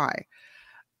here's why.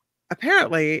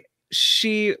 Apparently,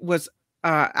 she was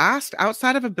asked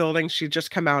outside of a building she'd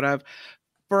just come out of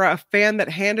for a fan that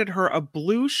handed her a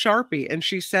blue Sharpie, and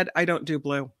she said, "I don't do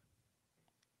blue."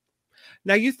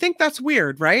 Now, you think that's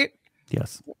weird, right?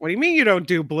 Yes. What do you mean you don't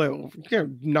do blue?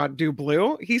 You not do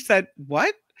blue? He said,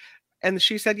 "What?" And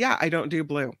she said, "Yeah, I don't do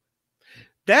blue."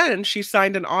 Then she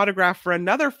signed an autograph for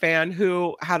another fan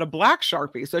who had a black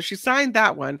Sharpie. So she signed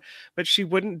that one, but she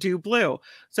wouldn't do blue.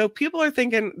 So people are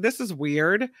thinking this is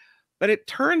weird, but it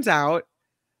turns out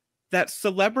that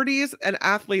celebrities and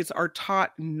athletes are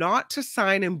taught not to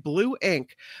sign in blue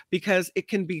ink because it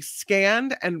can be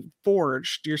scanned and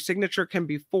forged. Your signature can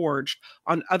be forged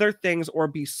on other things or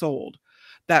be sold.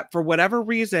 That for whatever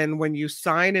reason, when you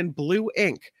sign in blue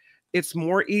ink, it's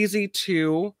more easy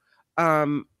to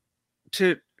use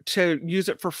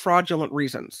it for fraudulent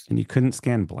reasons. And you couldn't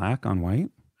scan black on white?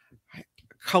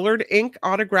 Colored ink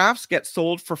autographs get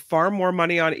sold for far more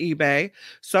money on eBay.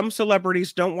 Some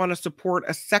celebrities don't want to support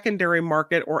a secondary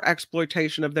market or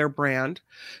exploitation of their brand.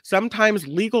 Sometimes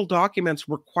legal documents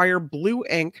require blue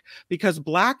ink because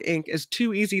black ink is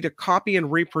too easy to copy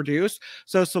and reproduce.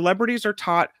 So celebrities are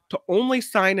taught to only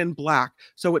sign in black,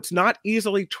 so it's not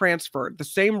easily transferred. The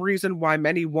same reason why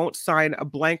many won't sign a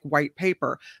blank white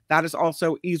paper. That is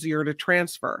also easier to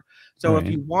transfer. So if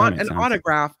Right. you That want makes an sense.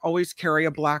 autograph, always carry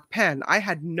a black pen. I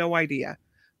had no idea.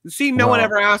 See, no one Well,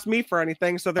 ever asked me for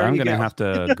anything, so there I'm you gonna go. have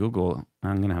to Google.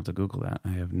 I'm gonna have to Google that.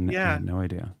 I have Yeah. no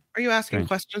idea. Are you asking Strange.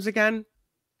 questions again?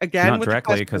 Again, Not with the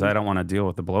directly because I questions? don't want to deal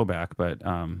with the blowback, but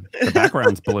the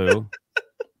background's blue.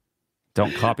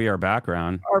 Don't copy our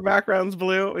background. Our background's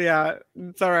blue. Yeah,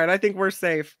 it's all right. I think we're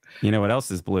safe. You know what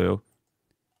else is blue?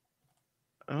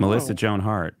 Melissa Oh, Joan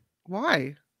Hart.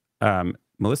 why?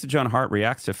 Melissa Joan Hart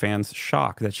reacts to fans'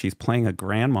 shock that she's playing a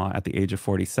grandma at the age of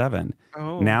 47.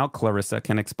 Oh, Now Clarissa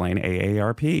can explain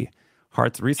AARP.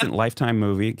 Hart's recent Lifetime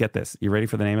movie. Get this. You ready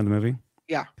for the name of the movie?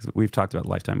 Yeah. 'Cause we've talked about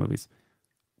Lifetime movies.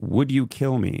 Would You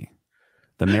Kill Me?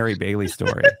 The Mary Bailey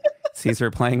story. Sees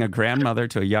her playing a grandmother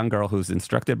to a young girl who's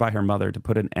instructed by her mother to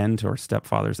put an end to her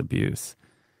stepfather's abuse.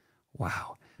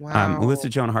 Wow. wow. Melissa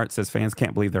Joan Hart says fans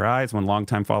can't believe their eyes when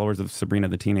longtime followers of Sabrina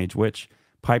the Teenage Witch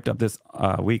piped up this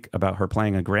week about her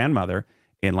playing a grandmother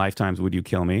in Lifetime's Would You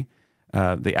Kill Me?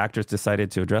 The actress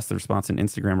decided to address the response in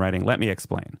Instagram, writing, "Let me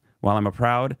explain. While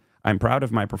I'm proud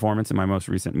of my performance in my most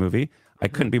recent movie. I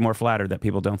couldn't be more flattered that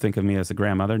people don't think of me as a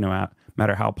grandmother, no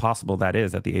matter how possible that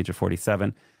is at the age of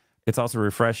 47. It's also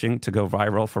refreshing to go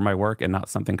viral for my work and not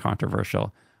something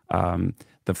controversial."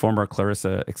 The former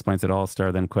Clarissa Explains It All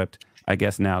star then quipped, "I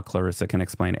guess now Clarissa can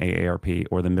explain AARP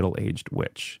or the middle-aged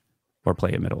witch, or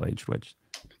play a middle-aged witch."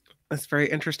 That's very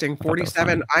interesting. I thought that was 47.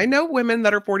 funny. I know women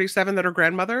that are 47 that are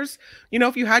grandmothers. You know,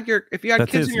 if you had kids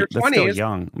in your That's still 20s,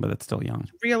 young, but it's still young.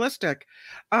 realistic.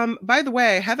 By the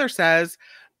way, Heather says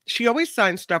she always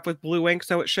signs stuff with blue ink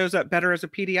so it shows up better as a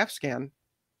PDF scan.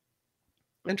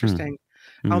 Interesting.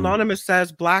 Mm. Anonymous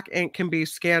says black ink can be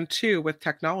scanned too with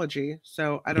technology.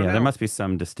 So I don't know. There must be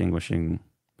some distinguishing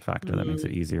factor that makes Mhm.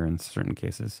 it easier in certain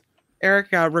cases. Eric,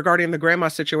 regarding the grandma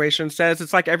situation, says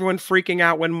it's like everyone freaking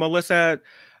out when Melissa,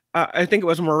 I think it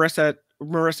was Marissa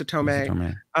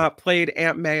Tomei, played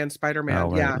Aunt May in Spider-Man. Oh,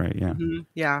 right, Yeah. right, yeah. Mhm,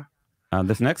 yeah.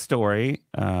 This next story,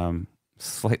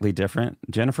 slightly different.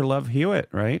 Jennifer Love Hewitt,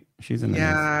 right? She's in the news.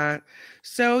 Yeah.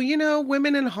 So, you know,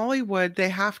 women in Hollywood,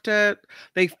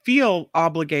 they feel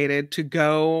obligated to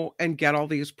go and get all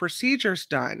these procedures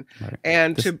done. Right.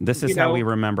 And This is how we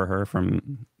remember her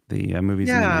from the movies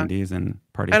in the 90s and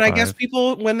Party And of I guess Five.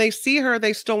 people, when they see her,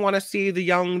 they still want to see the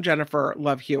young Jennifer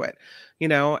Love Hewitt, you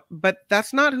know, but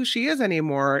that's not who she is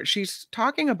anymore. She's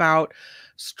talking about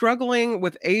struggling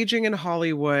with aging in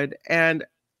Hollywood and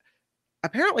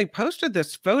apparently posted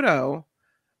this photo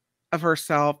of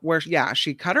herself where, yeah,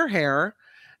 she cut her hair,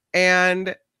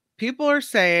 and people are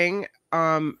saying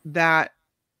that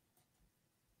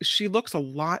she looks a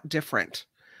lot different.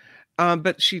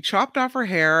 But she chopped off her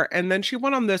hair, and then she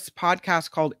went on this podcast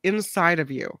called Inside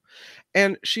of You.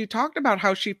 And she talked about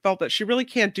how she felt that she really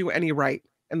can't do any right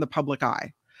in the public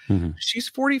eye. Mhm. She's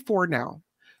 44 now.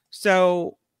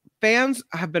 So fans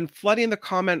have been flooding the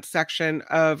comment section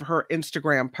of her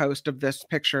Instagram post of this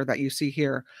picture that you see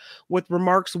here with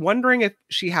remarks wondering if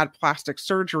she had plastic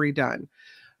surgery done.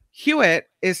 Hewitt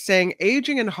is saying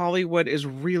aging in Hollywood is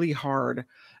really hard.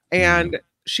 And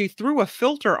she threw a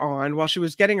filter on while she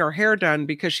was getting her hair done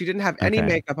because she didn't have any Okay.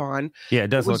 makeup on. Yeah, it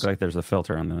does look like there's a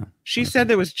filter on the. She said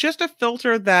there was just a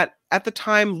filter that at the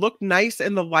time looked nice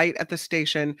in the light at the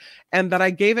station, and that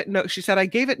I gave it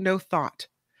no thought.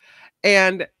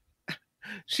 And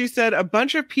she said a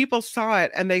bunch of people saw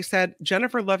it and they said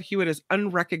Jennifer Love Hewitt is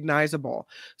unrecognizable.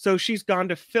 So she's gone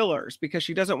to fillers because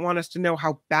she doesn't want us to know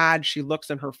how bad she looks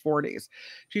in her 40s.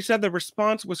 She said the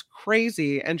response was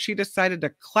crazy and she decided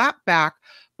to clap back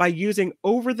by using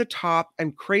over the top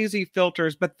and crazy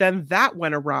filters, but then that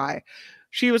went awry.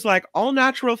 She was like all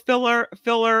natural filler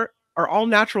or all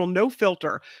natural no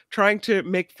filter, trying to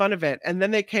make fun of it. And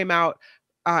then they came out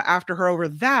after her over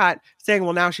that, saying,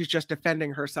 well, now she's just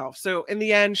defending herself. So in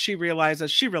the end, she realizes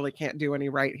she really can't do any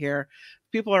right here.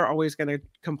 People are always going to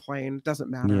complain. It doesn't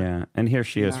matter. Yeah, and here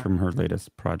she is Yeah. from her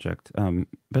latest project.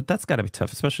 But that's got to be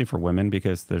tough, especially for women,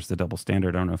 because there's the double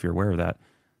standard. I don't know if you're aware of that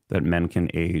men can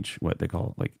age what they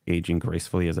call like aging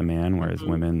gracefully as a man, whereas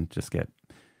women just get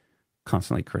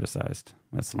constantly criticized.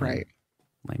 That's lame, Right.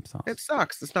 lame sauce. It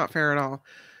sucks. It's not fair at all.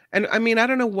 And I mean, I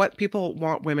don't know what people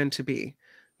want women to be.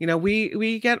 You know,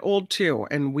 we get old too,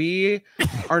 and we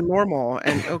are normal.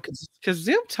 And because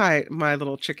zoom tight, my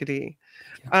little chickadee.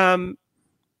 I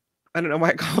don't know why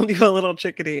I called you a little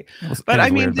chickadee, but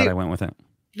I mean, I went with it.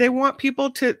 They want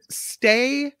people to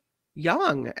stay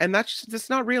young, and that's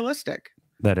not realistic.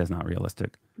 That is not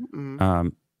realistic.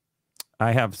 Mm-mm.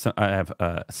 I have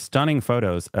stunning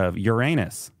photos of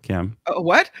Uranus, Kim.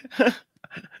 What?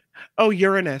 Oh,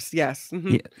 Uranus. Yes.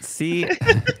 Mhm. Yeah,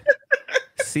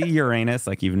 see Uranus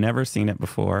like you've never seen it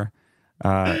before.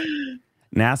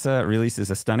 NASA releases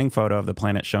a stunning photo of the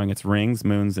planet showing its rings,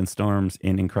 moons, and storms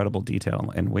in incredible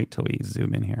detail. And wait till we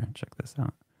zoom in here and check this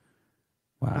out.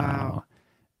 Wow.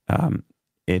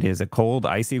 It is a cold,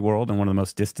 icy world and one of the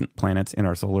most distant planets in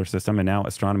our solar system. And now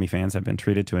astronomy fans have been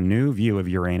treated to a new view of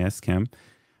Uranus, Kim,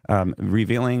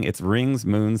 revealing its rings,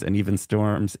 moons, and even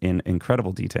storms in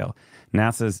incredible detail.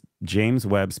 NASA's James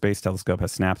Webb Space Telescope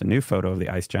has snapped a new photo of the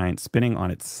ice giant spinning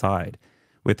on its side.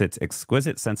 With its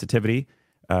exquisite sensitivity,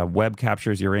 Webb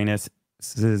captures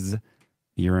Uranus's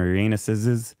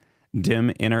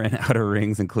dim inner and outer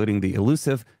rings, including the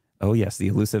elusive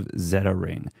Zeta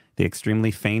ring, the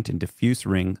extremely faint and diffuse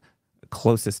ring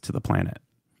closest to the planet.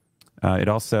 It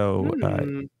also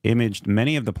imaged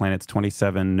many of the planet's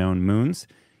 27 known moons,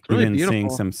 Really even beautiful. seeing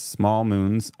some small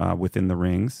moons within the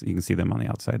rings. You can see them on the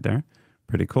outside there.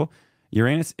 Pretty cool.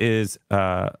 Uranus is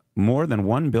more than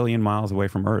 1 billion miles away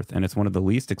from Earth, and it's one of the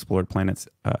least explored planets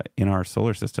in our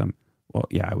solar system. Well,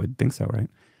 yeah, I would think so, right?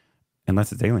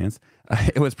 Unless it's aliens.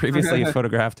 It was previously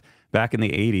photographed back in the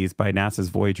 80s by NASA's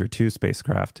Voyager 2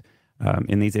 spacecraft.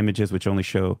 In these images, which only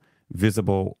show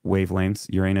visible wavelengths,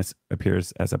 Uranus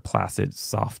appears as a placid,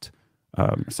 soft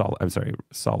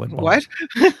solid ball. What?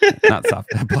 Not soft.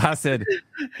 Placid.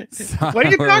 What are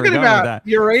you talking about?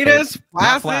 Uranus?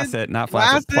 Not Placid?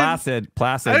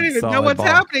 Placid. I don't even know solid what's ball.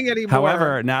 happening anymore.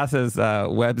 However, NASA's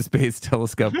Webb Space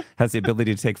Telescope has the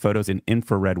ability to take photos in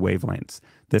infrared wavelengths.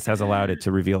 This has allowed it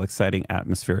to reveal exciting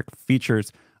atmospheric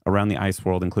features around the ice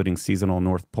world, including seasonal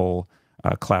North Pole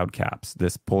cloud caps.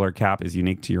 This polar cap is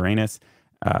unique to Uranus.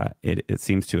 It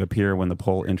seems to appear when the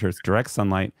pole enters direct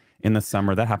sunlight in the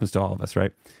summer. That happens to all of us,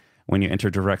 right? When you enter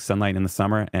direct sunlight in the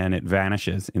summer and it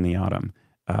vanishes in the autumn.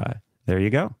 There you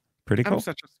go. Pretty cool. I'm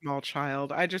such a small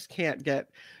child. I just can't get.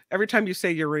 Every time you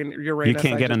say Uranus, you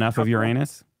can't get enough of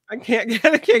Uranus. I can't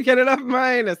get enough of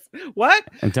Uranus. What?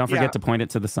 And don't forget to point it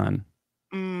to the sun.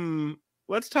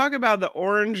 Let's talk about the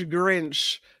Orange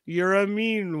Grinch. You're a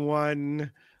mean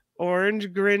one. Orange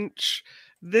Grinch.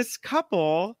 This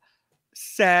couple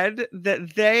said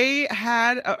that they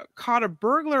had caught a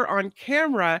burglar on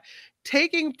camera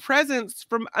taking presents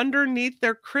from underneath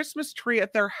their Christmas tree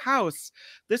at their house.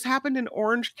 This happened in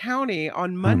Orange County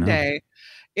on Monday.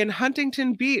 In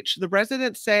Huntington Beach. The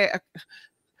residents say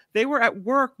they were at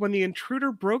work when the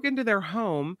intruder broke into their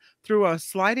home through a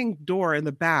sliding door in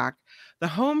the back. The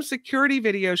home security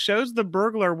video shows the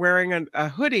burglar wearing a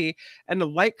hoodie and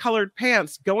light-colored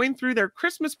pants going through their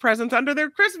Christmas presents under their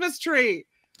Christmas tree.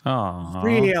 Oh,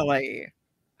 really?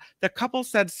 The couple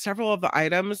said several of the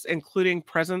items, including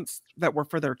presents that were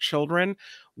for their children,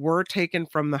 were taken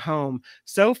from the home.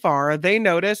 So far, they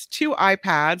noticed 2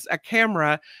 iPads, a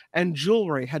camera, and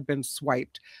jewelry had been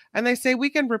swiped. And they say,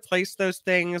 we can replace those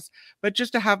things, but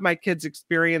just to have my kids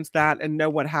experience that and know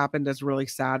what happened is really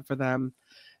sad for them.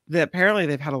 Apparently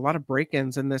they've had a lot of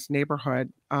break-ins in this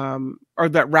neighborhood, or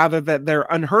that they're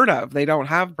unheard of. They don't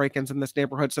have break-ins in this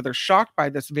neighborhood, so they're shocked by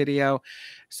this video.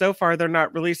 So far, they're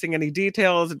not releasing any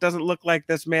details. It doesn't look like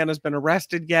this man has been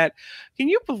arrested yet. Can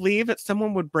you believe that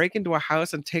someone would break into a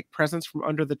house and take presents from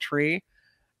under the tree?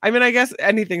 I mean, I guess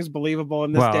anything's believable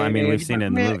in this day and age. Well, I mean, we've seen it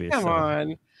in the movies. Come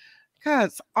on. God,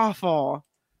 it's awful.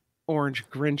 Orange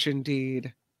Grinch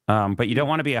indeed. But you don't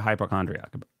want to be a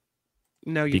hypochondriac.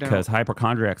 No, you don't. Because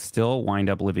hypochondriacs still wind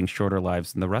up living shorter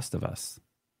lives than the rest of us.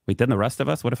 Wait, then the rest of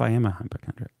us? What if I am a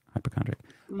hypochondriac?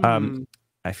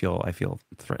 I feel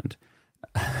threatened.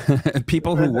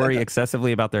 People who worry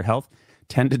excessively about their health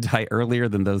tend to die earlier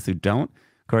than those who don't,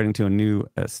 according to a new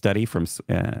study from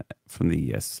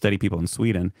the study people in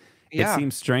Sweden. Yeah. It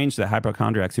seems strange that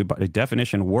hypochondriacs, who by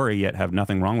definition worry yet have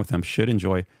nothing wrong with them, should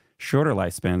enjoy shorter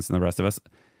lifespans than the rest of us.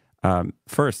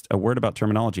 First, a word about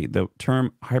terminology. The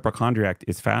term hypochondriac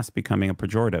is fast becoming a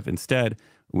pejorative. Instead,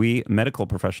 we medical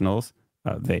professionals,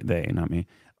 they, not me,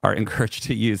 are encouraged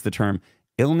to use the term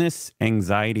illness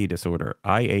anxiety disorder,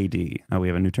 IAD. We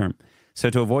have a new term. So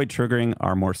to avoid triggering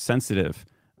our more sensitive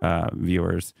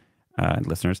viewers and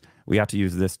listeners, we have to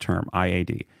use this term,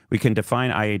 IAD. We can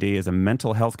define IAD as a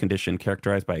mental health condition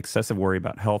characterized by excessive worry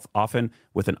about health, often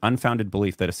with an unfounded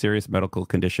belief that a serious medical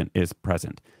condition is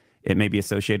present. It may be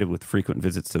associated with frequent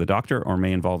visits to the doctor or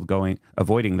may involve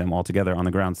avoiding them altogether on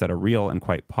the grounds that a real and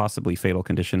quite possibly fatal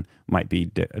condition might be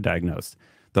diagnosed.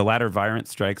 The latter variant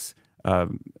strikes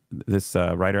this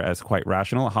writer as quite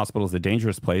rational. A hospital is a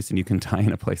dangerous place and you can die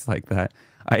in a place like that.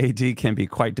 IAD can be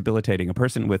quite debilitating. A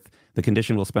person with the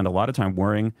condition will spend a lot of time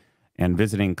worrying and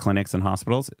visiting clinics and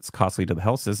hospitals. It's costly to the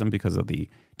health system because of the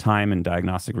time and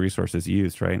diagnostic resources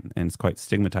used, right? And it's quite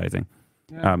stigmatizing.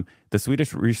 Yeah. The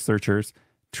Swedish researchers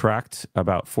tracked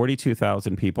about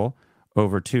 42,000 people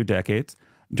over 2 decades.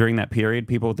 During that period,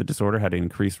 people with the disorder had an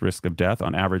increased risk of death.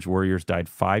 On average, worriers died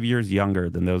 5 years younger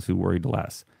than those who worried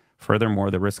less.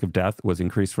 Furthermore, the risk of death was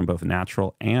increased from both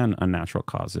natural and unnatural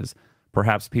causes.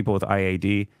 Perhaps people with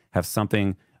IAD have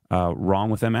something wrong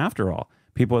with them after all.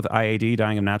 People with IAD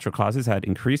dying of natural causes had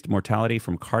increased mortality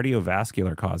from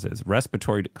cardiovascular causes,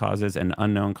 respiratory causes, and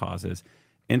unknown causes.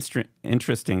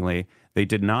 Interestingly, they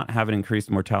did not have an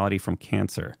increased mortality from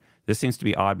cancer. This seems to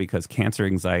be odd because cancer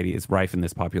anxiety is rife in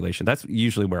this population. That's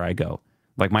usually where I go.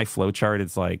 Like my flow chart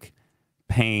is like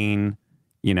pain,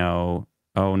 oh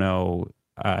no,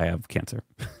 I have cancer.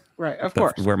 Right, of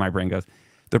course. That's where my brain goes.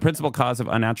 The principal cause of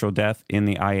unnatural death in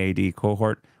the IAD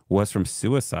cohort was from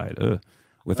suicide,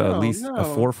 with at least a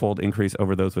 4-fold increase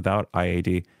over those without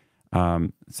IAD.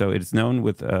 So it's known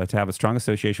to have a strong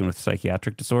association with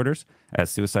psychiatric disorders, as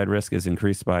suicide risk is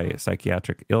increased by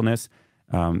psychiatric illness.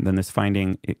 Then this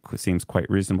finding, it seems quite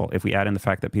reasonable. If we add in the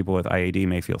fact that people with IAD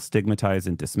may feel stigmatized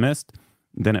and dismissed,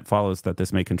 then it follows that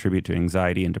this may contribute to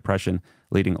anxiety and depression,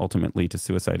 leading ultimately to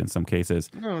suicide in some cases.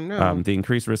 Oh, no. The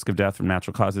increased risk of death from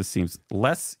natural causes seems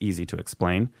less easy to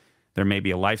explain. There may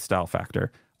be a lifestyle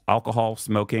factor. Alcohol,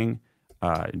 smoking,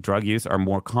 drug use are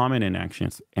more common in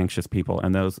anxious people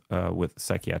and those with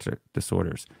psychiatric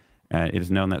disorders. It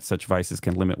is known that such vices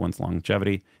can limit one's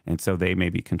longevity, and so they may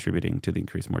be contributing to the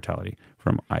increased mortality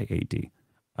from IAD.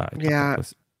 Yeah.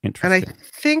 And I Interesting.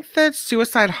 think that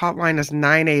suicide hotline is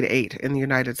 988 in the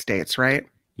United States, right?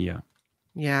 Yeah.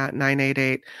 Yeah,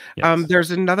 988. Yes. There's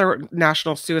another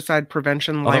national suicide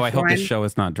prevention Although I hope lifeline. this show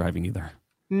is not driving either.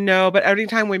 No, but every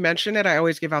time we mention it, I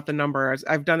always give out the number.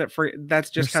 I've done it for,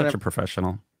 that's You're just kind such of a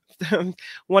professional.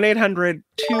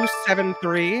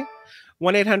 1-800-273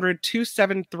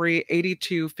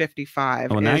 1-800-273-8255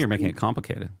 Oh, well, now is you're making the it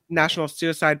complicated. National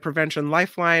Suicide Prevention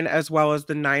Lifeline, as well as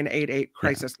the 988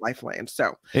 Crisis Lifeline.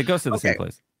 So It goes to the same Okay.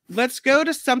 place. let's go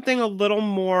to something a little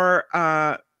more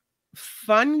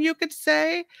fun, you could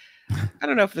say. I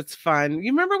don't know if it's fun.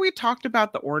 You remember we talked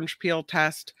about the orange peel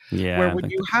test, Yeah. where I when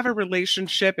think you have a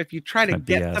relationship, if you try to Kinda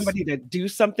get BS. somebody to do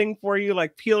something for you,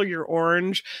 like peel your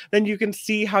orange, then you can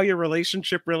see how your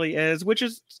relationship really is, which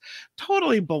is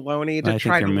totally baloney to I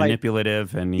try think to you're like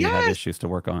manipulative and you have Yes. issues to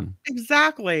work on.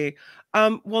 exactly.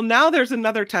 Well, now there's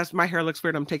another test. My hair looks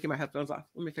weird. I'm taking my headphones off.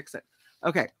 Let me fix it.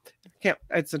 Okay. Can't,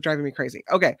 it's driving me crazy.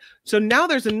 Okay. So now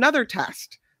there's another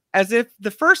test. As if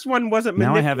the first one wasn't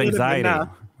Now I have manipulative anxiety. enough.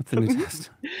 What's the new test?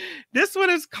 This one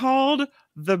is called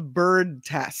the bird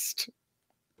test.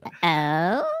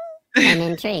 Oh, I'm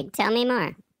intrigued. Tell me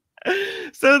more.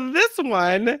 So this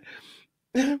one,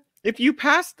 if you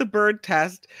pass the bird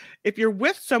test, if you're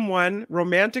with someone,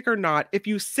 romantic or not, if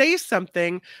you say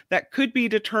something that could be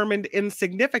determined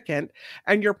insignificant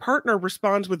and your partner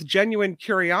responds with genuine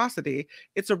curiosity,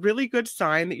 it's a really good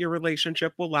sign that your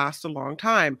relationship will last a long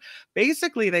time.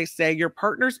 Basically, they say your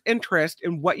partner's interest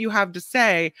in what you have to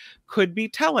say could be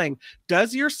telling.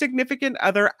 Does your significant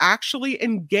other actually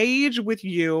engage with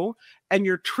you and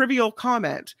your trivial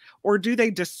comment, or do they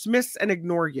dismiss and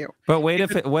ignore you? But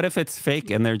wait, what if it's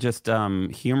fake and they're just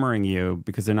humoring you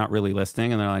because they're not really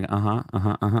listening and they're like,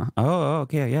 oh,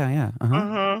 okay, yeah,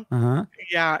 Uh-huh.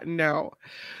 Yeah, no.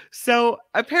 So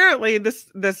apparently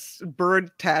this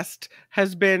bird test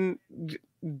has been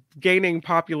gaining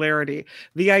popularity.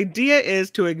 The idea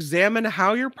is to examine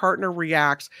how your partner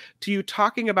reacts to you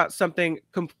talking about something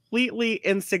completely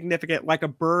insignificant, like a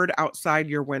bird outside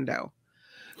your window.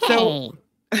 So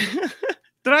Hey,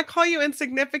 did I call you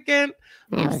insignificant?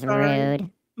 that was rude.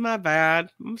 My bad.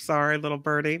 I'm sorry, little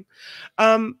birdie.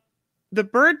 The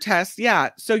bird test, yeah.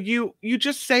 So you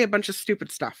just say a bunch of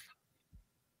stupid stuff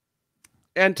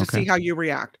and to see Okay. how you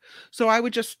react. So I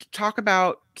would just talk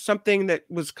about something that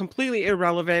was completely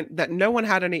irrelevant that no one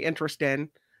had any interest in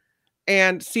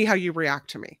and see how you react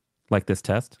to me. like this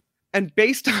test. And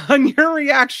based on your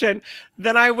reaction,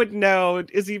 then I would know,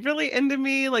 is he really into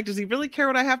me? Like, does he really care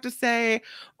what I have to say?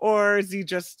 Or is he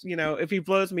just, if he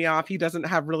blows me off, he doesn't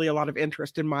have really a lot of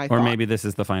interest in my Or thought. maybe this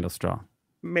is the final straw.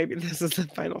 Maybe this is the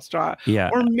final straw. Yeah.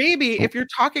 Or maybe if you're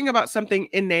talking about something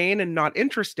inane and not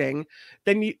interesting,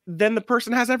 then the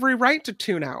person has every right to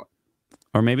tune out.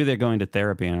 Or maybe they're going to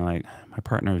therapy and like, my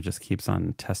partner just keeps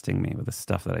on testing me with the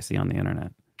stuff that I see on the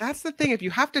internet. That's the thing. If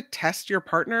you have to test your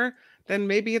partner, then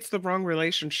maybe it's the wrong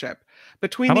relationship.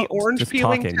 Between How the about orange just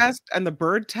peeling talking? test and the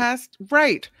bird test,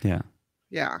 right? Yeah.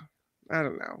 Yeah. I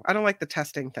don't know. I don't like the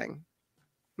testing thing.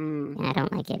 Mm. I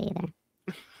don't like it either.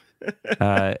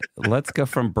 Let's go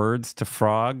from birds to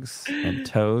frogs and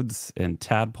toads and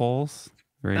tadpoles.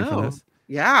 Ready for Oh. this?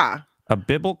 Yeah. A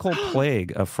biblical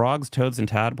plague of frogs, toads, and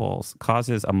tadpoles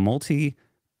causes a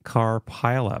multi-car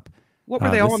pileup. What were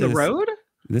they all this on the is- road?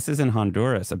 This is in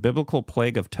Honduras. A biblical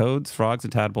plague of toads, frogs,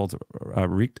 and tadpoles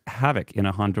wreaked havoc in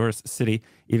a Honduras city,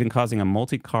 even causing a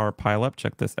multi-car pileup.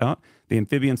 Check this out. The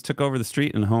amphibians took over the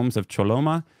street and homes of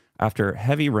Choloma after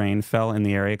heavy rain fell in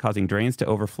the area, causing drains to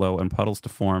overflow and puddles to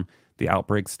form. The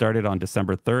outbreak started on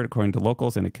December 3rd, according to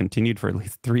locals, and it continued for at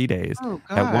least 3 days. Oh,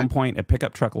 At one God. point, a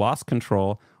pickup truck lost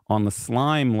control on the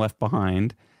slime left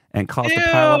behind and caused a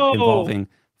pileup Ew. involving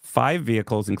 5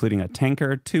 vehicles, including a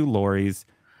tanker, 2 lorries,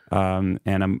 and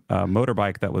a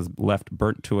motorbike that was left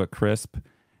burnt to a crisp.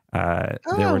 There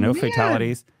Oh, were no man.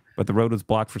 fatalities, but the road was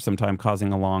blocked for some time,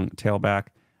 causing a long tailback.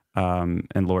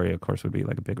 And lorry, of course, would be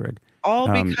like a big rig. All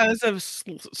Um, because of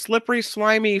slippery,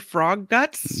 slimy frog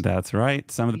guts? That's right.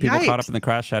 Some of the people caught up Yikes. in the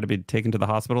crash had to be taken to the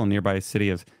hospital in the nearby city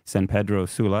of San Pedro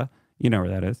Sula. You know where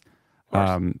that is.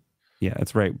 course. Yeah,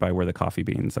 it's right by where the coffee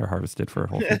beans are harvested for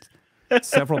Whole Foods.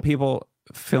 Several people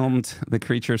filmed the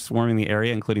creatures swarming the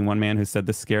area, including one man who said,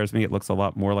 "This scares me. It looks a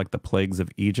lot more like the plagues of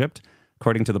Egypt."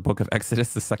 According to the book of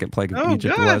Exodus, the second plague of Oh,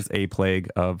 Egypt God. was a plague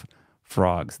of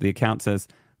frogs. The account says,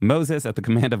 Moses, at the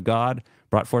command of God,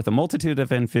 brought forth a multitude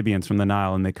of amphibians from the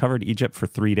Nile, and they covered Egypt for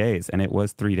 3 days. And it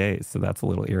was 3 days, so that's a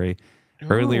little eerie.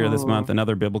 Earlier this Ooh. month,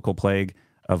 another biblical plague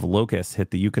of locusts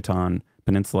hit the Yucatan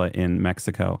Peninsula in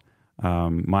Mexico.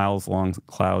 Miles-long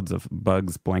clouds of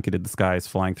bugs blanketed the skies,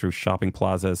 flying through shopping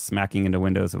plazas, smacking into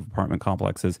windows of apartment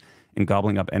complexes, and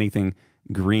gobbling up anything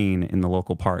green in the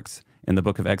local parks. In the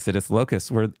book of Exodus, locusts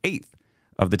were the 8th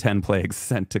of the 10 plagues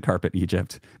sent to carpet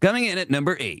Egypt. Coming in at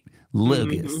number 8,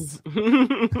 locusts.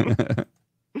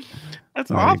 That's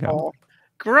There you go. awful.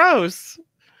 Gross.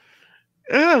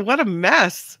 Ugh, what a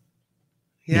mess.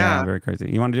 Yeah. Very crazy.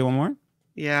 You want to do one more?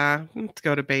 Yeah. Let's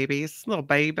go to babies. Little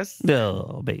babies.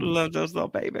 No, baby. Love those little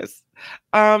babies.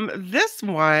 This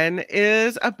one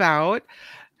is about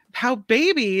how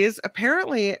babies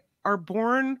apparently are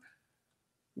born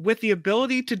with the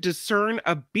ability to discern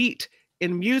a beat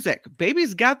in music.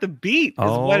 Babies got the beat, is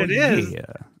what it is. Yeah.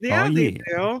 Yeah, they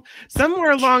do.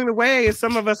 Somewhere along the way,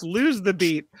 some of us lose the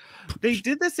beat. They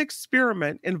did this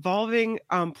experiment involving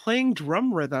playing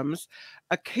drum rhythms,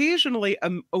 occasionally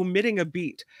omitting a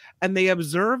beat, and they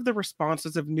observed the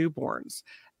responses of newborns.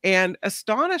 And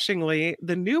astonishingly,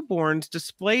 the newborns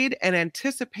displayed an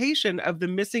anticipation of the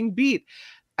missing beat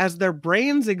as their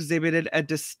brains exhibited a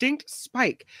distinct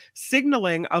spike,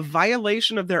 signaling a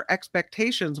violation of their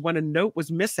expectations when a note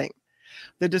was missing.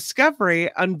 The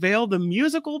discovery unveiled the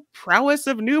musical prowess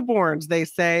of newborns, they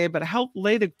say, but helped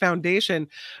lay the foundation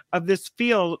of this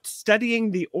field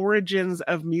studying the origins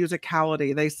of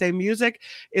musicality. They say music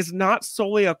is not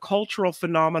solely a cultural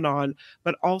phenomenon,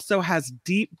 but also has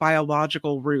deep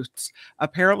biological roots,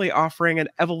 apparently offering an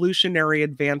evolutionary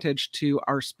advantage to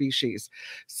our species.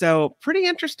 So, pretty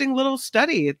interesting little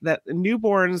study that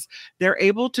newborns, they're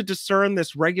able to discern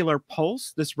this regular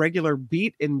pulse, this regular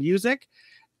beat in music.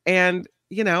 And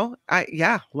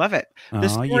I love it. The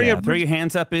story Throw your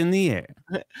hands up in the air.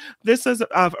 This is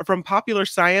from Popular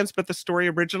Science, but the story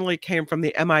originally came from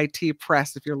the MIT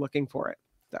Press. If you're looking for it,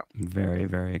 so Very,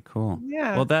 very cool.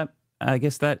 Yeah. Well, I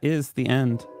guess that is the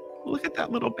end look at that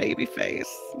little baby face.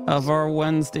 of our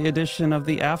Wednesday edition of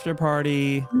the After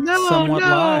Party. No, Somewhat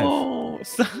Live. no.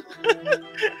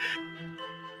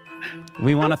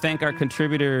 We want to thank our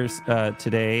contributors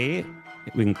today,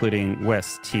 including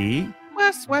Wes T,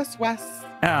 Wes.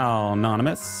 Al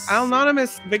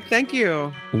Anonymous, Big thank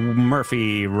you.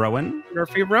 Murphy Rowan.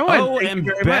 Murphy Rowan. Oh, Thank and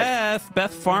you very much.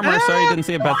 Beth Farmer. Sorry you didn't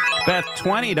see it. Beth,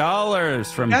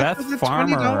 $20 from Beth Beth with the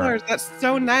Farmer. $20. That's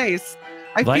so nice.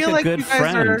 I Like feel a like good you guys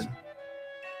friend. are.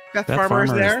 Beth Beth Farmer's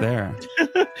Farmer is there.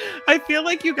 there. I feel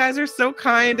like you guys are so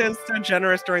kind and so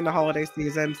generous during the holiday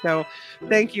season. So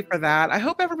thank you for that. I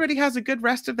hope everybody has a good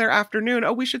rest of their afternoon.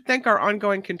 Oh, we should thank our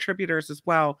ongoing contributors as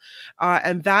well.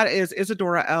 And that is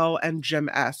Isadora L. and Jim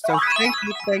S. So thank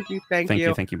you.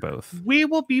 Thank you both. We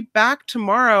will be back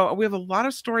tomorrow. We have a lot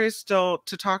of stories still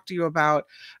to talk to you about,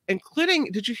 including,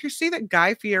 did you see that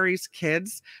Guy Fieri's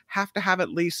kids have to have at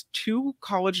least 2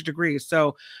 college degrees?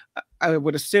 So I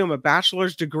would assume a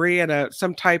bachelor's degree and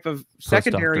some type of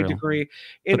secondary Postdoctoral. degree.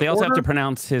 But they also have to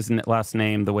pronounce his last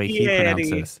name the way he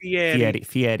pronounces.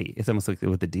 Fieri. It's almost like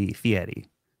with a D. Fieri.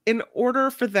 In order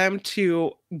for them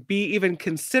to be even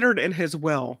considered in his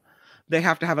will, they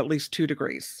have to have at least 2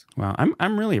 degrees. Wow.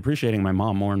 I'm really appreciating my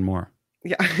mom more and more.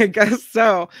 Yeah, I guess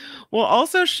so. We'll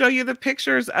also show you the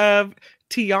pictures of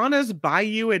Tiana's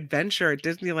Bayou Adventure at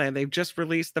Disneyland. They've just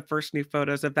released the first new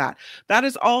photos of that. That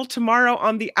is all tomorrow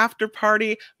on the After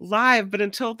Party Live. But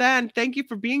until then, thank you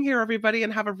for being here, everybody,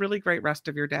 and have a really great rest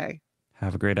of your day.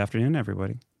 Have a great afternoon,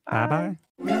 everybody. Bye-bye.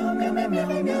 Meow, meow, meow,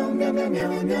 meow, meow, meow, meow,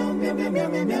 meow, meow, meow, meow,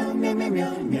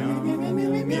 meow, meow.